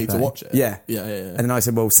meant to has to pay to pay. watch it. yeah, Yeah. And then I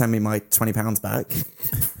said, "Well, send me my £20 back."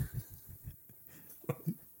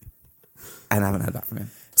 And I haven't heard back from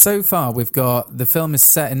him. So far, we've got the film is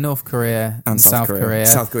set in North Korea and South Korea.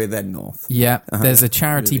 South Korea, then North. Yeah, there's a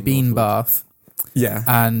charity Moving bean northwards. bath, Yeah.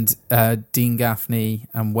 and Dean Gaffney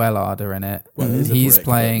and Wellard are in it. Well, it is a He's brick, but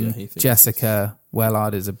playing yeah, he thinks Jessica.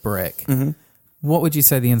 Wellard is a brick. Mm-hmm. What would you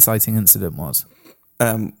say the inciting incident was?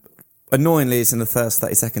 Annoyingly, it's in the first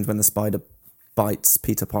 30 seconds when the spider bites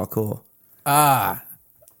Peter Parkour. Ah.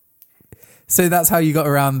 So that's how you got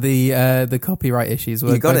around the copyright issues.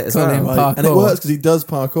 You got it as well. Right. And it works because he does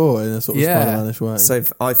parkour in a sort of Spider-Man-ish way. So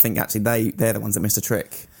I think actually they're the ones that missed a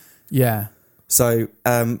trick. Yeah. So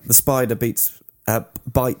the spider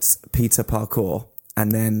bites Peter Parkour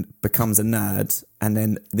and then becomes a nerd. And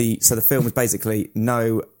then the film is basically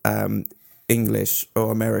no English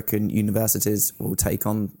or American universities will take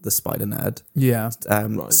on the spider nerd. Yeah.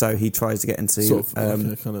 Right. So he tries to get into sort of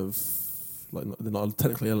like a kind of like they're not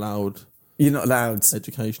technically allowed. You're not allowed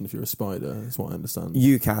Education if you're a spider, is what I understand.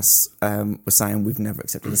 UCAS was saying we've never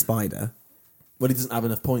accepted a spider. Well, he doesn't have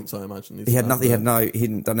enough points, I imagine. He had nothing. He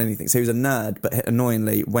hadn't done anything. So he was a nerd. But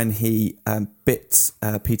annoyingly, when he bit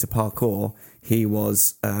Peter Parkour, he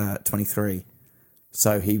was 23.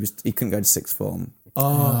 So he couldn't go to sixth form.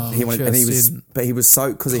 Oh, he was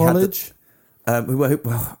so because he college. Had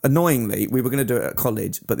annoyingly, we were going to do it at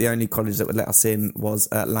college, but the only college that would let us in was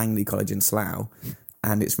Langley College in Slough,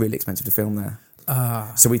 and it's really expensive to film there.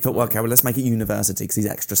 So we thought, well, okay, let's make it university because he's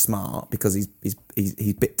extra smart because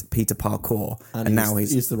he bit Peter Parkour, and now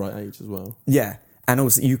he's the right age as well. Yeah, and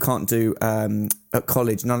also you can't do at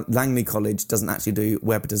college. Langley College doesn't actually do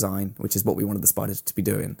web design, which is what we wanted the spiders to be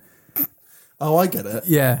doing. Oh, I get it.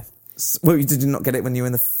 Yeah. Well, did you not get it when you were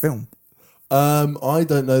in the film? I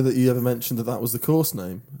don't know that you ever mentioned that was the course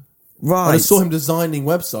name. Right. I saw him designing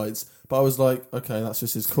websites, but I was like, okay, that's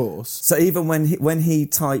just his course. So even when he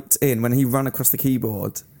ran across the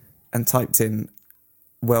keyboard and typed in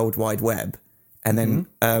World Wide Web, and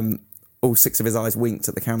then all six of his eyes winked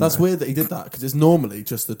at the camera. That's weird that he did that because it's normally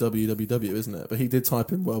just the www, isn't it? But he did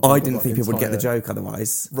type in World Wide Web. I didn't think people would get the joke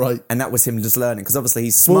otherwise. Right. And that was him just learning because obviously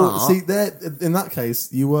he's smart. Well, see, in that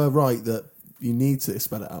case, you were right that you need to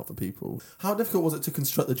spell it out for people. How difficult was it to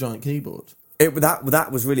construct the giant keyboard?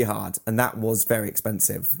 That was really hard, and that was very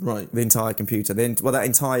expensive. Right. The entire computer. That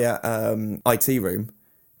entire IT room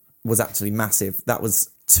was actually massive. That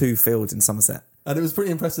was 2 fields in Somerset. And it was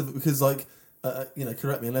pretty impressive because,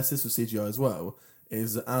 correct me, unless this was CGI as well,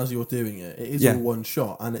 is that as you're doing it is all one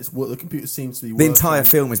shot, and it's what the computer seems to be working. The entire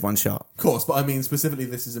film is one shot. Of course, but I mean, specifically,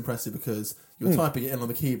 this is impressive because you're typing it in on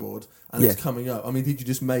the keyboard, and it's coming up. I mean, did you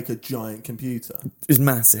just make a giant computer? It was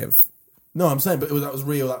massive. No, I'm saying, but that was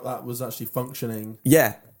real. That was actually functioning.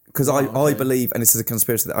 Yeah, Because I believe, and this is a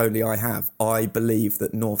conspiracy that only I have, I believe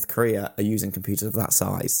that North Korea are using computers of that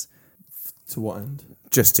size. To what end?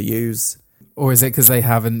 Just to use. Or is it because they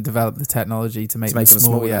haven't developed the technology to make them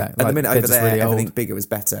small yet? At the minute over there, really everything bigger is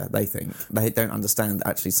better, they think. They don't understand that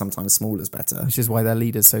actually sometimes smaller is better. Which is why their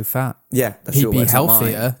leader's so fat. Yeah. He'd be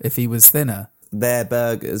healthier if he was thinner. Their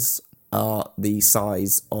burgers are the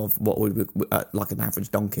size of what would be like an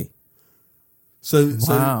average donkey. So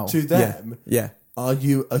to them, yeah. Are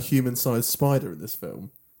you a human-sized spider in this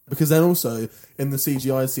film? Because then also, in the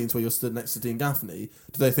CGI scenes where you're stood next to Dean Gaffney,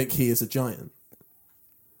 do they think he is a giant?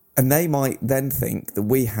 And they might then think that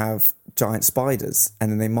we have giant spiders,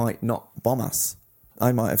 and then they might not bomb us.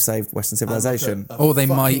 I might have saved Western civilization. Or they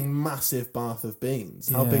might... massive bath of beans.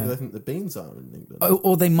 How big do they think the beans are in England?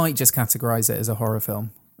 Or they might just categorise it as a horror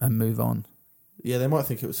film and move on. Yeah, they might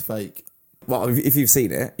think it was fake. Well, if you've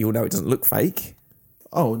seen it, you'll know it doesn't look fake.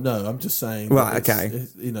 Oh no, I'm just saying. Right, okay.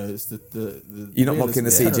 It's the you're not mocking the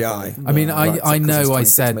CGI. No. I mean, I know I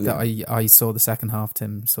said that I saw the second half.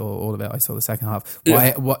 Tim saw all of it. I saw the second half.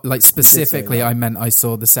 Yeah. Like specifically, I meant I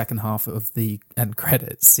saw the second half of the end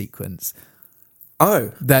credits sequence.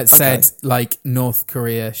 Oh, that said, like North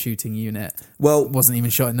Korea shooting unit. Well, wasn't even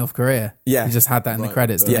shot in North Korea. Yeah, you just had that in the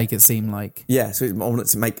credits to make it seem like So I wanted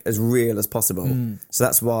to make as real as possible. So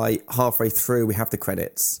that's why halfway through we have the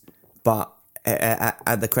credits, but.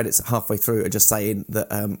 The credits halfway through are just saying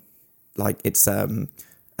that, like it's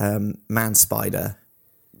Man Spider,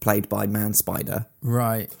 played by Man Spider,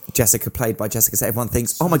 right? Jessica played by Jessica. So everyone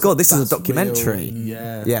thinks, "Oh my god, this is a documentary."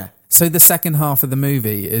 Real. Yeah. So the second half of the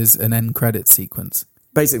movie is an end credit sequence.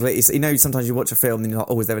 Basically, it's, sometimes you watch a film and you're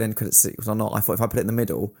like, oh, is there an end credit sequence or not? I thought if I put it in the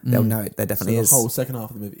middle, they'll know it. There definitely is. The whole second half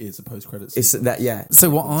of the movie is a post-credit sequence. It's that, yeah. So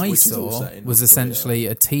what I saw was essentially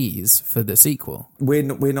a tease for the sequel. We're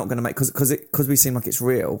not going to make... Because we seem like it's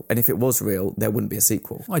real, and if it was real, there wouldn't be a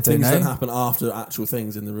sequel. I don't know. Things don't happen after actual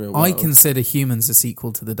things in the real world. I consider Humans a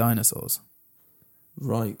sequel to the dinosaurs.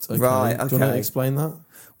 Right, okay. Right, okay. Do you want to explain that?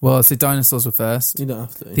 Well, so dinosaurs were first. You don't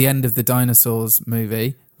have to. The end of the dinosaurs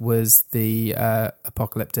movie was the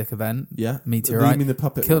apocalyptic event. Yeah. Meteorite. You mean the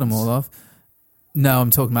puppet killed ones? them all off. No, I'm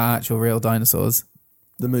talking about actual real dinosaurs.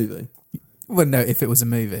 The movie? Well, no, if it was a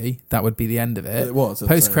movie, that would be the end of it. But it was.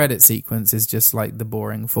 Post-credit sequence is just like the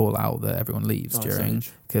boring fallout that everyone leaves during.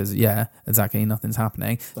 Because, exactly, nothing's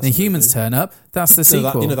happening. Then humans turn up. That's the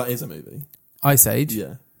sequel. That is a movie. Ice Age?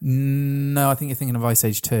 Yeah. No, I think you're thinking of Ice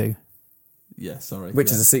Age 2. Yeah, sorry.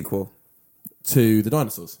 Which is a sequel? To the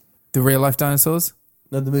dinosaurs. The real-life dinosaurs?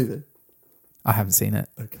 No, the movie. I haven't seen it.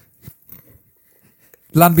 Okay.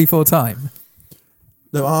 Land Before Time?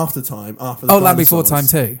 No, After Time. Land Before Time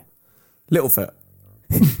too. Littlefoot.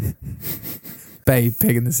 Babe,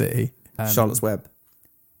 Pig in the City. Charlotte's Web.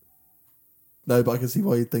 No, but I can see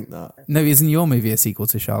why you'd think that. No, isn't your movie a sequel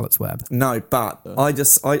to Charlotte's Web? No, but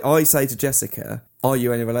I say to Jessica, are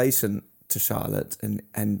you any relation to Charlotte?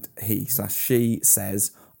 And he/she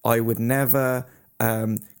says, I would never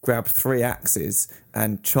grab 3 axes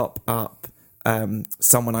and chop up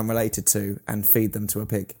someone I'm related to and feed them to a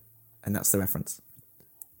pig. And that's the reference.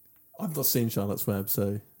 I've not seen Charlotte's Web,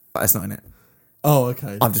 so... But it's not in it. Oh,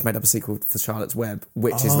 okay. I've just made up a sequel for Charlotte's Web,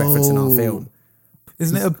 which is referenced in our film.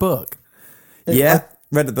 Isn't it a book? Read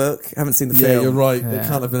the book, haven't seen the film. Yeah, you're right. It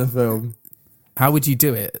can't have been a film. How would you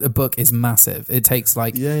do it? A book is massive. It takes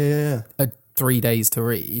 3 days to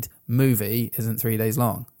read. Movie isn't 3 days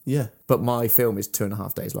long. Yeah. But my film is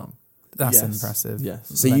 2.5 days long. That's impressive.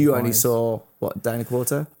 Yes. So you only saw, a day and a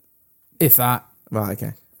quarter? If that. Right,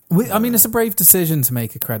 okay. I mean, it's a brave decision to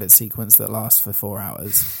make a credit sequence that lasts for 4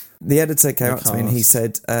 hours. The editor came up to me and he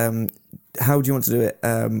said, how do you want to do it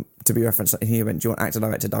to be referenced? And he went, do you want actor,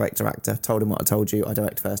 director, actor? Told him what I told you. I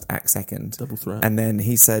direct first, act second. Double threat. And then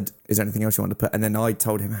he said, is there anything else you want to put? And then I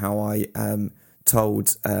told him how I told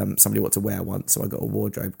somebody what to wear once, so I got a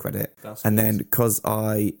wardrobe credit. And then because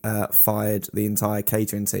I fired the entire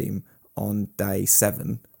catering team on day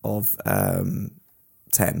 7 of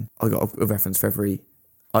 10, I got a reference for every...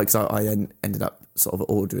 Because I then ended up sort of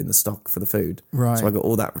ordering the stock for the food. Right. So I got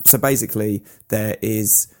all that. So basically, there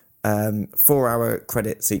is 4-hour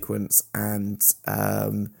credit sequence and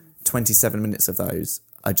 27 minutes of those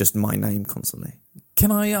are just my name constantly. Can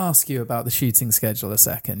I ask you about the shooting schedule a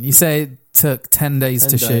second? You say it took 10 days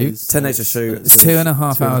to shoot. 10 days to shoot. It's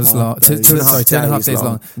 2.5 hours long. 2.5 days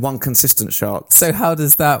long. One consistent shot. So how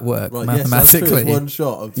does that work mathematically? Yes, one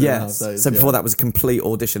shot of 2.5 days. So before that was a complete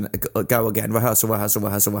audition. Go again. Rehearsal.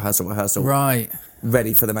 Right.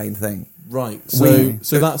 Ready for the main thing. Right.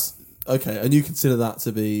 So that's... Okay, and you consider that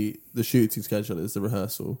to be the shooting schedule is the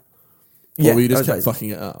rehearsal? Or you just kept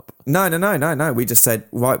fucking it up? No. We just said,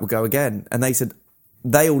 right, we'll go again. And they said,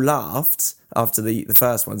 they all laughed after the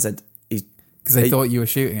first one. Said because they thought you were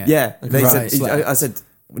shooting it. Yeah, they right. said. I said,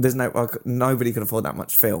 "There's nobody can afford that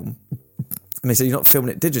much film." And they said, "You're not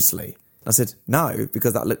filming it digitally." I said, "No,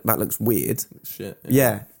 because that looks weird." Shit.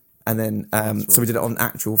 Yeah. And then, so we did it on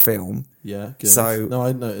actual film. Yeah, good. So no,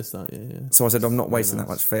 I noticed that. Yeah. So I said, "I'm not wasting that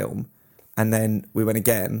much film." And then we went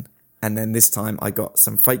again, and then this time I got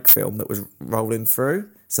some fake film that was rolling through,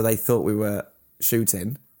 so they thought we were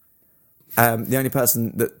shooting. The only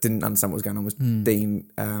person that didn't understand what was going on was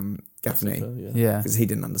Dean Gaffney. Yeah, because he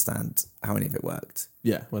didn't understand how any of it worked.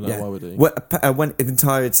 Yeah, well, why would he? When the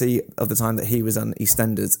entirety of the time that he was on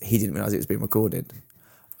EastEnders, he didn't realise it was being recorded.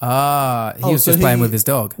 He was just playing with his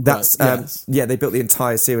dog. That's yes. Yeah, they built the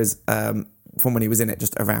entire series from when he was in it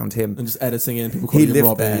just around him and just editing in people calling him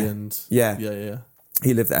Robbie there. And yeah.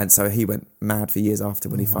 He lived there, and so he went mad for years after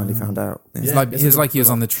when he finally found out. Yeah. He was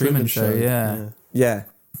on the Truman Show. Yeah.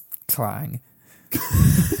 Clang.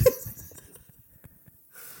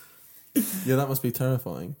 Yeah, that must be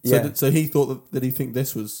terrifying. Yeah. So he thought did he think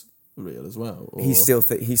this was real as well? Or? He still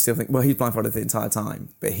think. Well, he's blindfolded the entire time,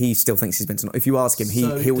 but he still thinks he's been to. If you ask him,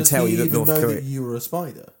 he will tell you that North Korea. That you were a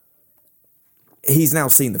spider. He's now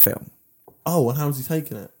seen the film. Oh, and how's he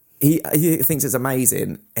taken it? He thinks it's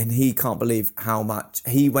amazing, and he can't believe how much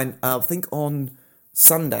he went. I think on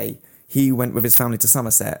Sunday he went with his family to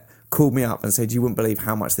Somerset. Called me up and said, "You wouldn't believe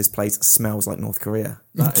how much this place smells like North Korea."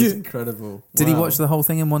 That is incredible. Did he watch the whole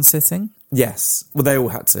thing in one sitting? Yes. Well, they all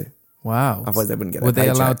had to. Wow. Otherwise, they wouldn't get. Were they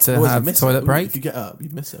allowed to have toilet break? If you get up,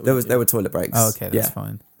 you'd miss it. There were toilet breaks. Oh, okay, that's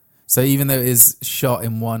fine. So even though it is shot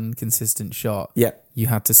in one consistent shot, you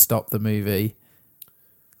had to stop the movie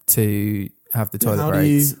to have the toilet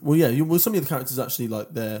breaks. Some of the characters actually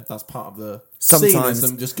like that's part of the sometimes scene,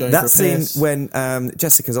 them just going that for a scene piss. When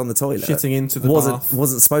Jessica's on the toilet shitting into the bath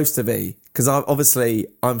wasn't supposed to be, because obviously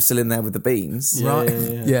I'm still in there with the beans,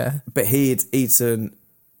 Yeah. But he'd eaten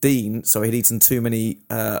he'd eaten too many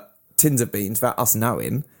tins of beans without us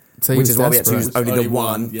knowing, which is why we had to use only the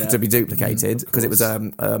one to be duplicated, because it was a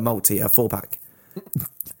 4-pack.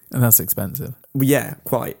 And that's expensive. Yeah,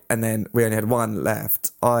 quite. And then we only had one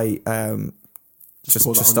left. I just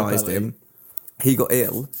chastised him. He got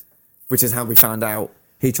ill, which is how we found out.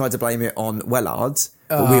 He tried to blame it on Wellard,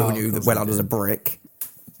 but we all knew that Wellard was a brick.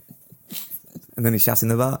 And then he shat in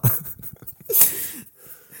the bar.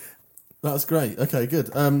 That's great. Okay,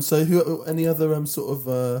 good. So any other sort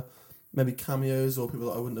of maybe cameos or people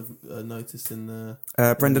that I wouldn't have noticed in the...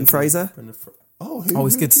 Brendan Fraser.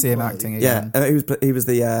 It's good to see him acting again. Yeah, he was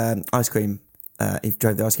the ice cream. He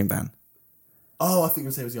drove the ice cream van. Oh, I think you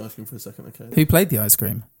were saying it was the ice cream for a second. Okay. Who played the ice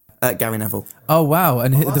cream? Gary Neville. Oh wow!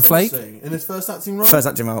 And the flake in his first acting role. First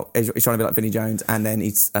acting role, he's trying to be like Vinnie Jones, and then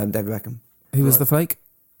he's David Beckham. Who was the flake?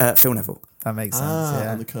 Phil Neville. That makes sense.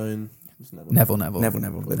 Yeah. On the cone. Neville.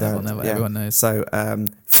 Everyone knows. So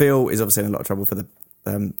Phil is obviously in a lot of trouble for the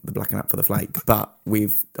blacking up for the flake, but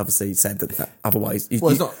we've obviously said that otherwise. It's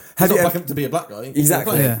not black to be a black guy.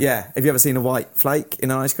 Exactly. Yeah. Have you ever seen a white flake in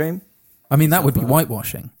an ice cream? I mean, that would be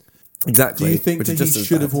whitewashing. Do Exactly. you think that he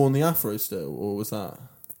should have worn the afro still, or was that?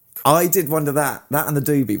 I did wonder that. That and the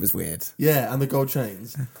doobie was weird. Yeah, and the gold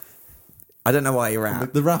chains. I don't know why you're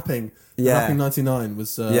out. The rapping. Yeah. The rapping 99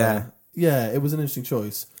 was... Yeah, it was an interesting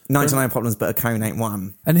choice. 99 problems, but a cone ain't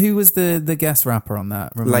one. And who was the guest rapper on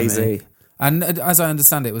that? Lazy. And as I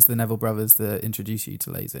understand it, was the Neville brothers that introduced you to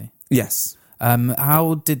Lazy? Yes.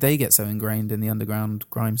 How did they get so ingrained in the underground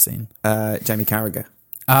grime scene? Jamie Carragher.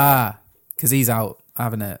 Because he's out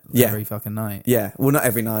having it every fucking night. Yeah, well, not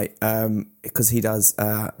every night, because he does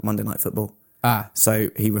Monday Night Football. So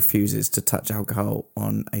he refuses to touch alcohol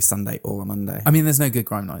on a Sunday or a Monday. I mean, there's no good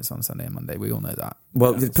grime nights on Sunday and Monday. We all know that.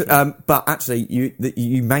 Well, but actually,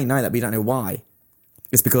 you may know that, but you don't know why.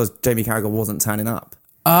 It's because Jamie Carragher wasn't turning up.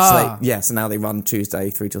 So now they run Tuesday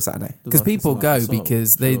through till Saturday. Because people go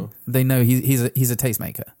because they know he's a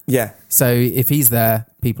tastemaker. Yeah. So if he's there,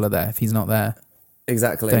 people are there. If he's not there,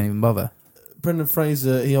 exactly, don't even bother. Brendan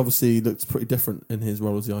Fraser, he obviously looked pretty different in his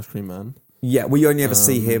role as the ice cream man. Yeah, well, you only ever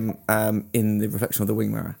see him in the reflection of the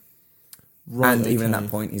wing mirror. Right, and even at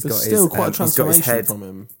that point, he's got quite a transformation from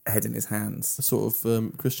him. Head in his hands. A sort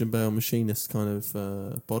of Christian Bale machinist kind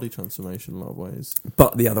of body transformation in a lot of ways.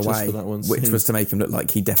 But the other way, which was to make him look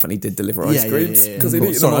like he definitely did deliver ice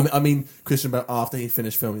creams. Sorry, I mean Christian Bale after he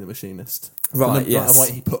finished filming The Machinist. Right, yes. The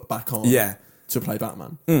weight he put back on to play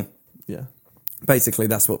Batman. Yeah. Basically,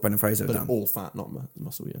 that's what Brendan Fraser had done. All fat, not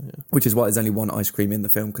muscle, yeah. Which is why there's only one ice cream in the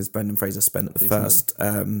film, because Brendan Fraser spent the first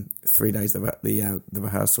 3 days, the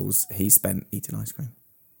rehearsals, he spent eating ice cream.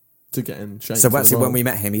 To get in shape. So actually, when we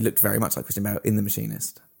met him, he looked very much like Christian Bale in The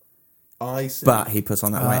Machinist. I see. But he puts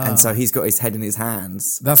on that weight, and so he's got his head in his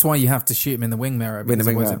hands. That's why you have to shoot him in the wing mirror, because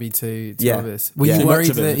otherwise it'd be too obvious. Were Yeah. you Too worried much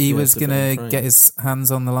of that it, he yeah, was to going fit in the to frame. get his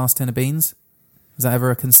hands on the last tin of beans? Was that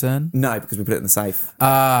ever a concern? No, because we put it in the safe.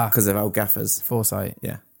 Because of old gaffers. Foresight.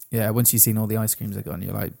 Yeah. Yeah, once you've seen all the ice creams they're gone,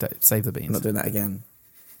 you're like, save the beans. I'm not doing that again.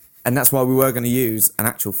 And that's why we were going to use an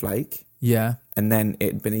actual flake. Yeah. And then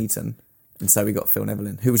it had been eaten. And so we got Phil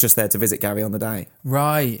Neverlin, who was just there to visit Gary on the day.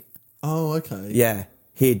 Right. Oh, okay. Yeah.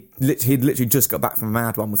 He'd literally just got back from a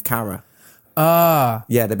mad one with Cara.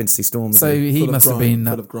 Yeah, they'd been to see Stormzy. So he must have been...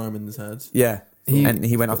 full of grime in his head. Yeah. And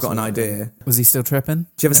he went, I've got an idea. Was he still tripping?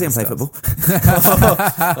 Do you ever see him play football?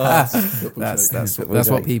 That's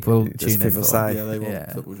what people tune in for. Say. Yeah, they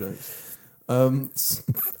want football jokes.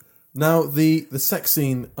 Now, the sex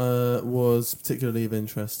scene was particularly of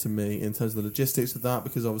interest to me in terms of the logistics of that,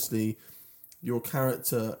 because obviously your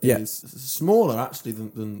character is smaller actually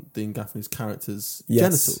than Dean Gaffney's character's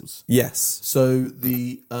genitals. Yes. So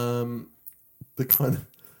the kind of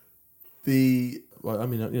the well, I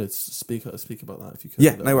mean, speak about that if you could.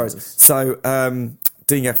 Yeah, no worries. So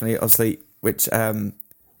Dean Gaffney, obviously, which PETA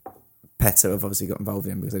have obviously got involved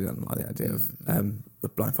in because they don't like the idea of the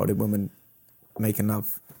blindfolded woman making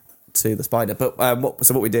love to the spider. But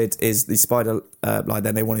what we did is the spider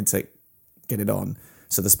then they wanted to get it on.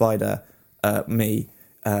 So the spider,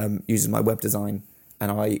 uses my web design,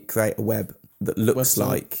 and I create a web that looks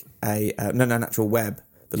like a an actual web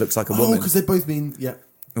that looks like a woman. Oh, because they both mean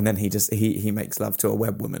And then he makes love to a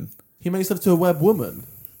web woman. He makes love to a web woman.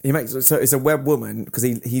 So it's a web woman because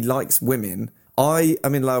he likes women. I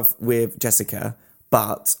am in love with Jessica,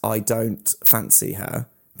 but I don't fancy her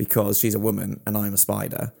because she's a woman and I'm a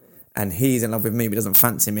spider. And he's in love with me, but doesn't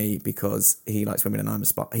fancy me because he likes women and I'm a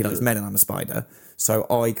spider. He likes men and I'm a spider. So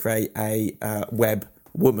I create a web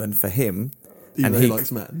woman for him. Even though he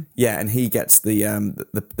likes men. Yeah, and he gets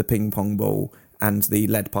the ping pong ball and the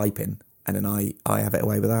lead piping, and then I have it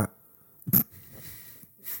away with that.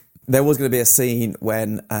 There was going to be a scene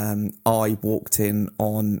when I walked in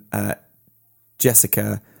on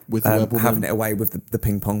Jessica with having it away with the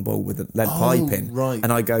ping pong ball with the lead piping. Right.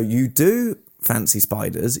 And I go, you do fancy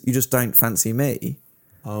spiders, you just don't fancy me.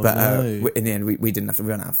 But in the end, we didn't have to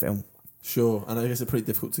run out of film. Sure, and I guess it's pretty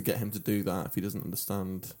difficult to get him to do that if he doesn't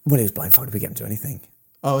understand. Well, he was blindfolded, we get him to do anything.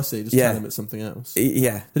 Oh, I see, just tell him it's something else.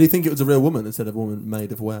 Yeah. Did he think it was a real woman instead of a woman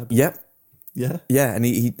made of web? Yep. Yeah? Yeah, and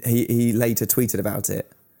he later tweeted about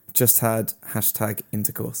it. Just had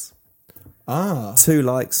 #intercourse. 2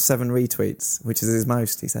 likes, 7 retweets, which is his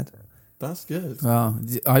most, he said. That's good. Well,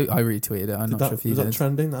 I retweeted it. I'm not sure if you did. Was that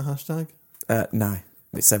trending, that hashtag? No,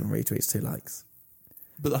 it's 7 retweets, 2 likes.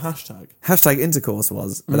 But the hashtag? #intercourse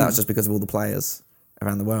was, but that was just because of all the players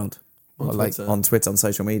around the world. On Twitter, on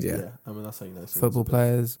social media. Yeah, I mean, that's how you know. Football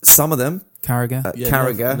players. Some of them. Carragher.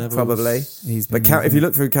 Carragher, probably. If you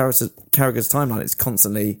look through Carragher's timeline, it's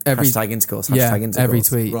constantly #intercourse, #intercourse. Every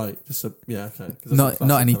tweet. Right, okay.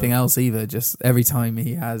 Not anything else either, just every time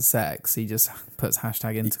he has sex, he just puts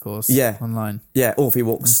 #intercourse online. Yeah, or if he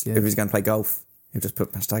walks, if he's going to play golf, he'll just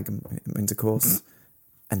put #intercourse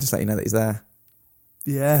and just let you know that he's there.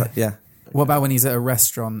 Yeah. But, yeah. What about when he's at a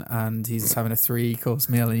restaurant and he's having a 3-course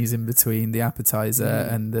meal and he's in between the appetizer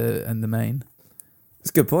and the main? It's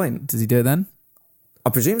a good point. Does he do it then? I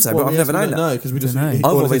presume so, but I've never known that. No, because we just know.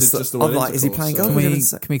 I'm like, is he playing golf?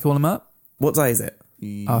 Can we call him up? What day is it?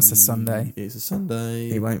 It's a Sunday. It's a Sunday.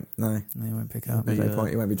 He won't. No, he won't pick up. There's no point.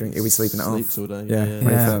 He won't be drinking. He'll be sleeping it off. Sleeps all day.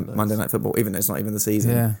 Yeah. For Monday Night Football, even though it's not even the season.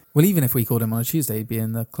 Yeah. Well, even if we called him on a Tuesday, he'd be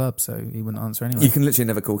in the club, so he wouldn't answer anyway. You can literally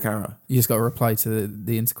never call Cara. You just got to reply to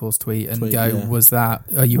the intercourse tweet and go, was that,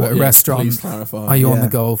 are you at a restaurant? Please clarify. Are you on the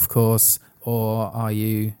golf course? Or are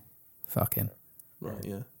you fucking? Right,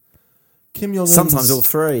 yeah. Kim Jong-un's... Sometimes all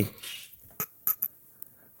 3.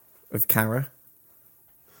 With Cara.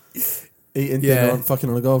 Eating dinner fucking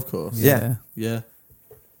on a golf course. Yeah.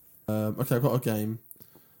 Okay, I've got a game.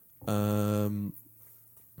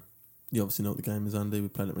 You obviously know what the game is, Andy.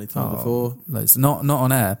 We've played it many times before. It's not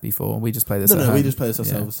on air before. We just play this. No, we just play this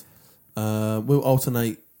ourselves. We'll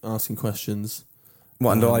alternate asking questions.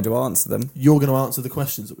 What, and do I do answer them? You're going to answer the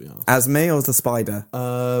questions that we ask. As me or as the spider?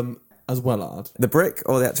 As Wellard. The brick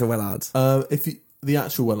or the actual Wellard? The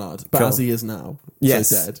actual Wellard, but as he is now. Yes.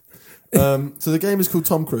 So dead. So the game is called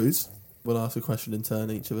Tom Cruise. We'll ask a question in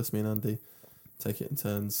turn, each of us, me and Andy. Take it in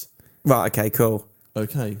turns. Right, okay, cool.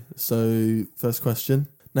 Okay, so first question.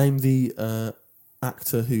 Name the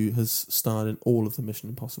actor who has starred in all of the Mission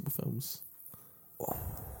Impossible films.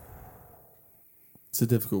 It's a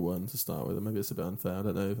difficult one to start with, and maybe it's a bit unfair. I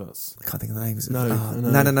don't know if that's... I can't think of the names. No.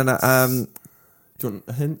 No. Do you want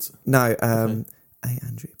a hint? No, A.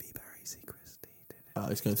 Andrew B. Barry, C. Christie.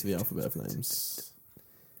 It's going to the alphabet of names.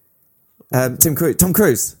 Tom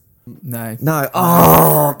Cruise. No.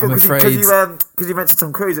 Oh, I'm afraid. Because you mentioned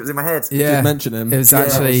Tom Cruise, it was in my head. Yeah. You did mention him. It was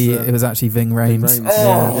actually Ving Rhames.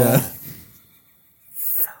 Oh. Yeah.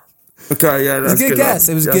 Okay, yeah, that's it was a good guess.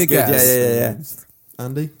 It was a good guess. Yeah.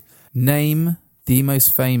 Andy? Name the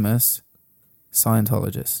most famous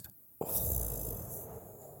Scientologist.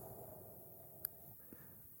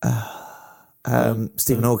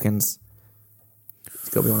 Stephen Hawkins. He's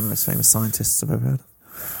got to be one of the most famous scientists I've ever heard of.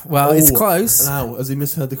 Well, it's close. Now, has he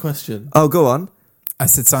misheard the question? Oh, go on. I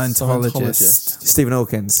said Scientologist. Stephen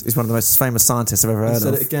Hawkins is one of the most famous scientists I've ever heard of. I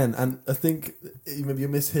said it again, and I think maybe you're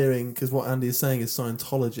mishearing because what Andy is saying is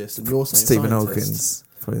Scientologist, and you're saying Stephen scientist. Hawkins.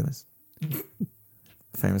 Probably the most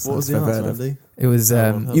famous What was scientist the I've heard answer, of. Andy? It was.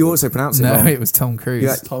 You also pronounced it wrong. No, it was Tom Cruise.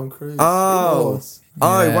 Yeah. Tom Cruise. Oh,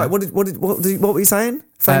 Yeah. right. What were you saying?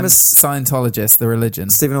 Famous Scientologist, the religion.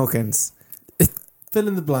 Stephen Hawkins. Fill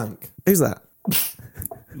in the blank. Who's that?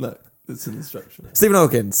 Look, it's an instruction. Stephen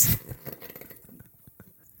Hawkins.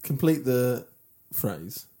 Complete the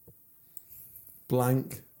phrase.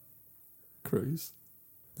 Blank. Cruise.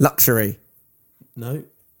 Luxury. No.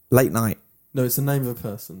 Late night. No, it's the name of a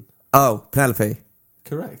person. Oh, Penelope.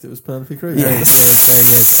 Correct. It was Penelope Cruz. Yes. Very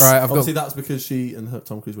good. All right, Obviously, that's because she and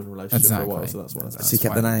Tom Cruise were in a relationship for a while, so that's why. She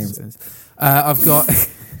kept the name. I've got.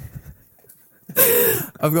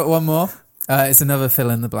 I've got one more. It's another fill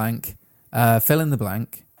in the blank. Fill in the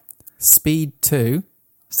blank. Speed 2.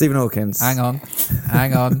 Stephen Hawkins. Hang on.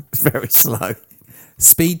 It's very slow.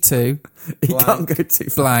 Speed 2. He can't go too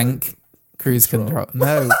far. Blank. Cruise control.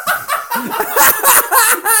 No.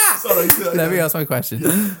 Sorry. Let me ask my question.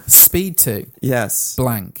 Speed 2. Yes.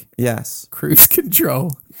 Blank. Yes. Cruise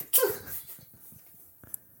control.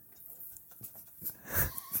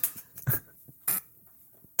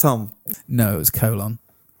 Tom. No, it was colon.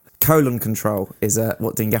 Colon control is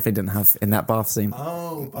what Dean Gaffney didn't have in that bath scene.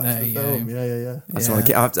 Oh, back There to the you film. go. Yeah. That's why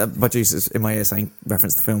I have to, my juices in my ear saying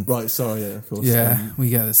reference the film. Right, sorry, yeah, of course. Yeah, we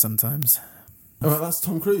get this sometimes. All right, that's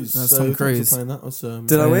Tom Cruise. That's so Tom thanks for Cruise. playing that. Was,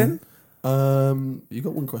 Did I win? You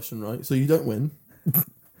got one question right, so you don't win.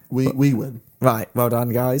 We win. Right, well done,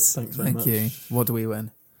 guys. Thanks very much. Thank you. What do we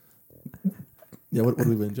win? Yeah, what do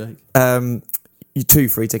we win, Jake? You 2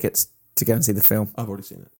 free tickets to go and see the film. I've already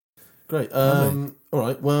seen it. Great. All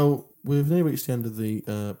right, well, we've nearly reached the end of the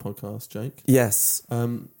podcast, Jake. Yes.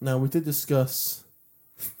 Now, we did discuss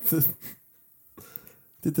the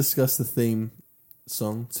theme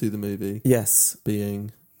song to the movie. Yes.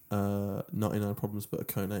 Being 99 Problems But a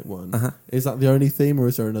Cone Ain't One. Uh-huh. Is that the only theme, or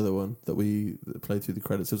is there another one that we played through the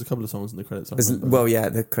credits? There was a couple of songs in the credits. Well, yeah,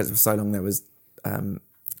 the credits were so long. There was the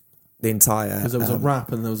entire... Because there was a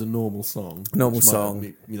rap and there was a normal song. Normal song.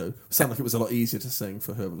 Be, sound like it was a lot easier to sing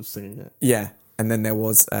for whoever was singing it. Yeah. And then there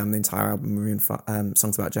was the entire album, Maroon 5,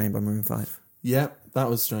 Songs About Jane by Maroon 5. Yeah, that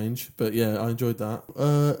was strange. But yeah, I enjoyed that.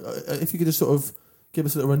 If you could just sort of give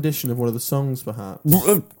us a little rendition of one of the songs, perhaps.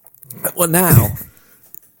 What now?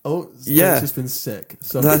 Yeah. It's just been sick.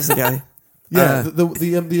 So, that's okay. Yeah,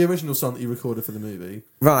 the original song that you recorded for the movie.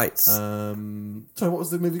 Right. Sorry, what was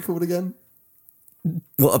the movie called again?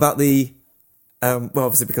 What about the... well,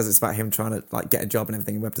 obviously because it's about him trying to get a job and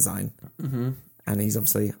everything in web design. Mm-hmm. And he's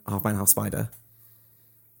obviously half man, half spider.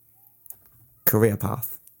 Career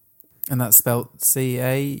path. And that's spelled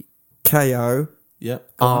C-A... K-O...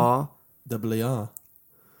 Yep. R... W-E-R.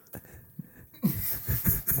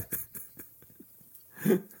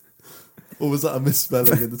 Or was that a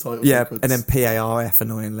misspelling in the title? Yeah, sequence? and then P-A-R-F,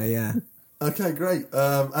 annoyingly, yeah. Okay, great.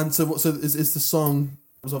 And so is the song...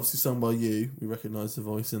 It was obviously sung by you. We recognise the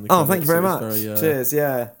voice in the credits. Oh, thank you very much. Cheers,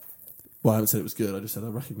 yeah. Well, I haven't said it was good. I just said I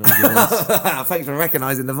recognise the voice. Thanks for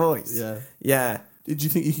recognising the voice. Yeah. Yeah. Did you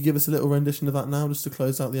think you could give us a little rendition of that now, just to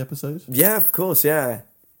close out the episode? Yeah, of course, yeah.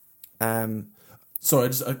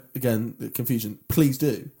 Sorry, again, the confusion. Please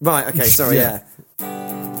do. Right, okay, sorry, yeah.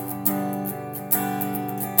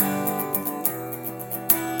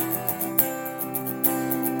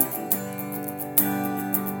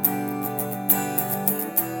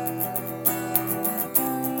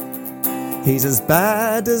 He's as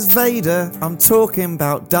bad as Vader, I'm talking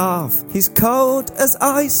about Darth. He's cold as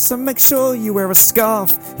ice, so make sure you wear a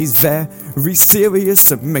scarf. He's very serious,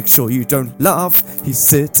 so make sure you don't laugh. He's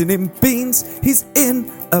sitting in beans, he's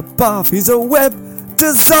in a bath. He's a web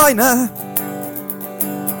designer.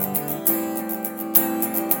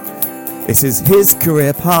 This is his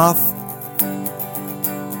career path.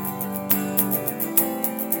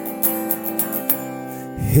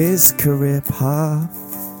 His career path.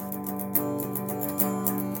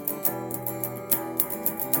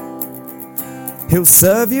 He'll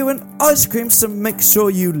serve you an ice cream, so make sure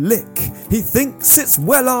you lick. He thinks it's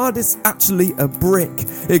well hard, it's actually a brick.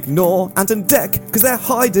 Ignore Ant and Dec, cause they're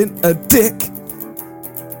hiding a dick.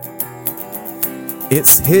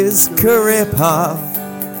 It's his career path.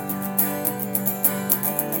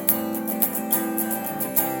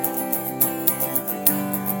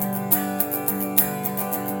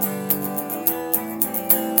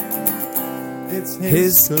 It's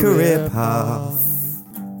his career path.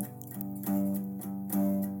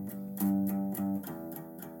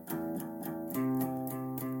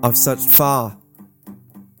 I've searched far,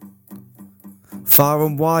 far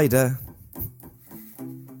and wider,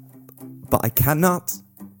 but I cannot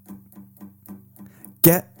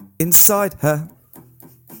get inside her.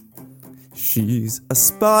 She's a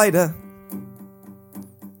spider,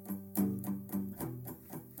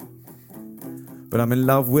 but I'm in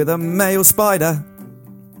love with a male spider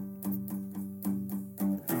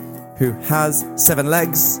who has 7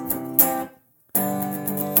 legs.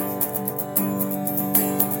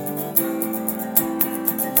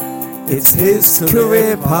 It's his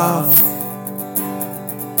career path.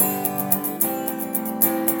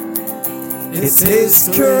 It's his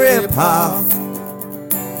career path.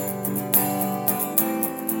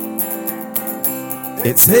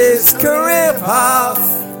 It's his career path.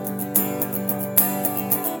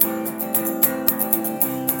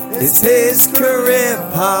 It's his career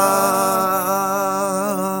path.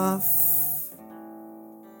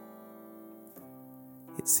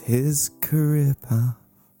 It's his career path.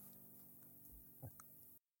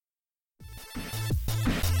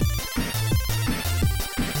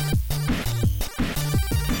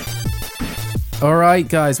 All right,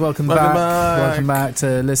 guys, welcome back. Welcome back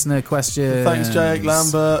to Listener Questions. Thanks, Jake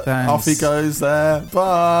Lambert. Thanks. Off he goes there.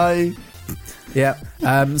 Bye. Yeah.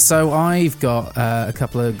 So I've got a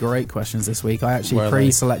couple of great questions this week. I actually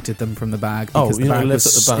pre-selected them from the bag because the bag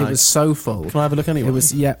was, it was so full. Can I have a look anyway? It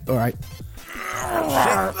was, yeah, all right.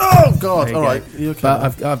 Oh, God. All right. You okay?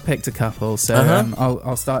 But I've picked a couple, so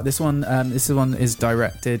I'll start. This one is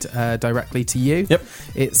directed directly to you. Yep.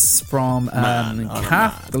 It's from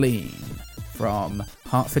Kathleen from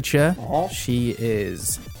Hertfordshire. She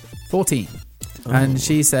is 14. And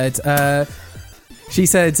she said,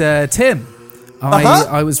 Tim,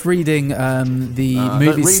 I was reading the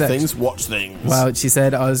movie section. Things, watch things. Well, she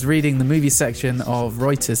said, I was reading the movie section of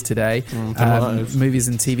Reuters today, movies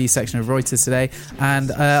and TV section of Reuters today,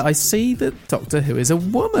 and I see that Doctor Who is a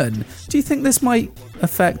woman. Do you think this might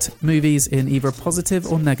affect movies in either a positive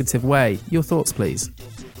or negative way? Your thoughts, please.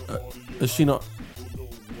 Is she not...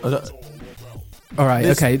 All right,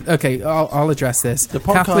 okay. I'll address this.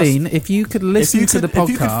 Kathleen, if you could listen to the podcast... If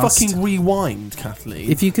you could fucking rewind,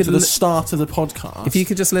 Kathleen, to the start of the podcast... If you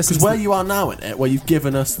could just listen to... Because where you are now in it, where you've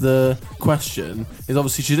given us the question, is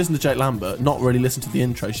obviously she listened to Jake Lambert, not really listened to the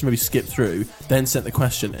intro, she maybe skipped through, then sent the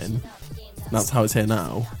question in. That's how it's here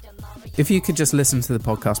now. If you could just listen to the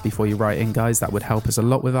podcast before you write in, guys, that would help us a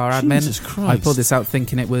lot with our admin. Jesus Christ. I pulled this out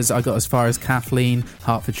thinking I got as far as Kathleen,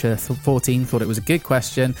 Hertfordshire 14, thought it was a good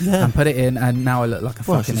question, and put it in, and now I look like a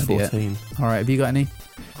fucking idiot. 14. All right, have you got any?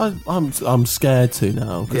 I'm scared to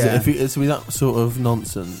now, because it's with that sort of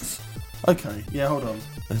nonsense. Okay, yeah, hold on.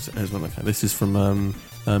 Here's one. Okay, this is from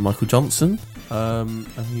Michael Johnson, and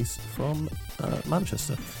he's from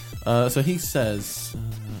Manchester. So he says,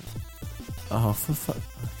 for fuck.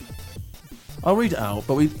 I'll read it out,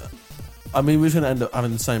 but we're going to end up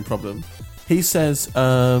having the same problem. He says,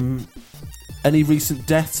 any recent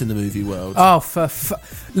deaths in the movie world? Oh,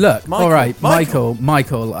 look, Michael, all right,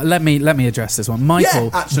 Michael, let me address this one.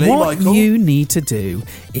 Michael, you need to do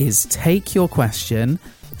is take your question,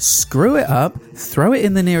 screw it up, throw it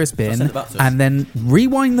in the nearest bin, and then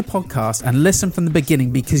rewind the podcast and listen from the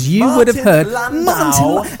beginning, because you would have heard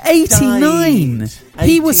Martin 89.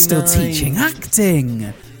 He was still teaching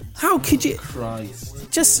acting. How could you...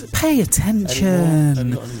 Christ. Just pay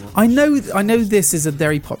attention. I know this is a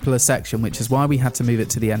very popular section, which is why we had to move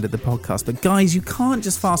it to the end of the podcast. But guys, you can't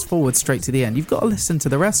just fast forward straight to the end. You've got to listen to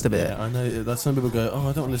the rest of it. Yeah, I know that some people go, I don't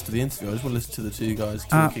want to listen to the interview. I just want to listen to the two guys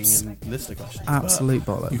talking and listen to questions. Absolute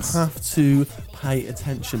bollocks. You have to pay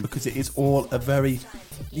attention, because it is all a very...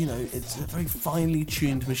 it's a very finely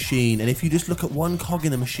tuned machine, and if you just look at one cog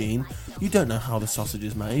in the machine, you don't know how the sausage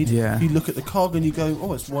is made. Yeah. You look at the cog and you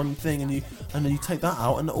go, it's one thing, and then you take that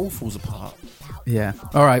out and it all falls apart. Yeah.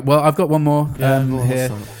 All right. Well, I've got one more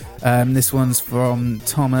here. This one's from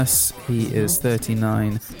Thomas. He is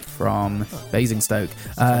 39 from Basingstoke.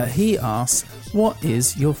 He asks, "What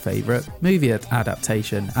is your favourite movie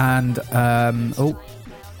adaptation?" And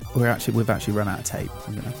we've actually run out of tape.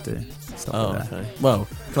 I'm gonna have to stop there. Okay. Well,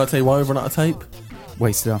 can I tell you why we've run out of tape?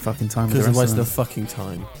 wasted our fucking time. Because we wasted our fucking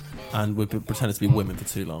time. And we've pretended to be women for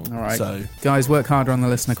too long. All right. So, guys, work harder on the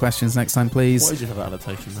listener questions next time, please. What did you have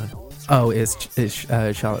annotation, though? Oh, it's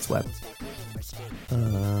Charlotte's Web.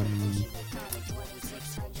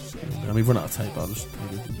 We've run out of tape, but I'll just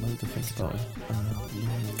load to think about it.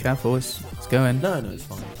 Careful, it's going. No, it's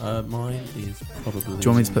fine. Mine is probably... Do you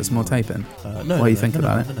want me to put some more tape in? No. What do you think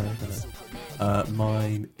about it? No.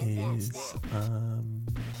 Mine is...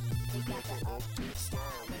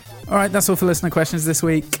 All right, that's all for listener questions this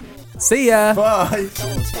week. See ya! Bye!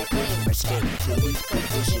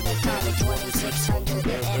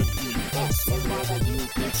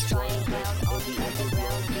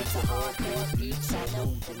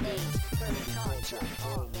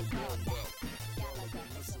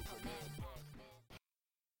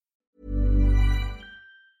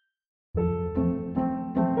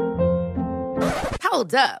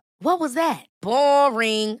 Hold up. What was that?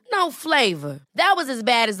 Boring. No flavor. That was as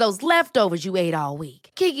bad as those leftovers you ate all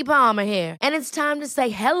week. Keke Palmer here, and it's time to say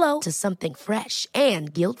hello to something fresh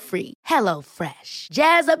and guilt-free. Hello Fresh.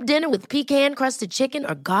 Jazz up dinner with pecan-crusted chicken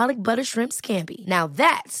or garlic butter shrimp scampi. Now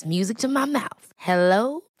that's music to my mouth.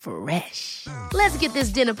 Hello Fresh. Let's get this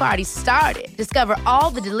dinner party started. Discover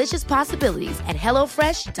all the delicious possibilities at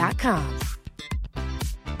HelloFresh.com.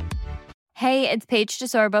 Hey, it's Paige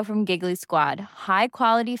DeSorbo from Giggly Squad. High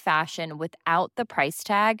quality fashion without the price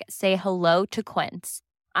tag. Say hello to Quince.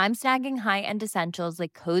 I'm snagging high-end essentials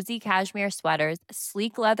like cozy cashmere sweaters,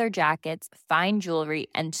 sleek leather jackets, fine jewelry,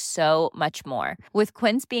 and so much more. With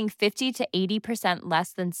Quince being 50 to 80%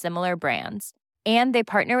 less than similar brands. And they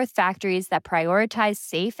partner with factories that prioritize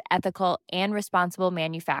safe, ethical, and responsible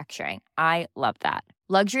manufacturing. I love that.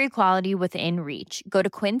 Luxury quality within reach. Go to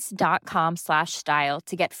quince.com/style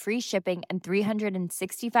to get free shipping and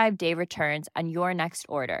 365-day returns on your next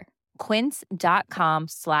order.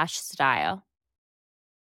 Quince.com/style.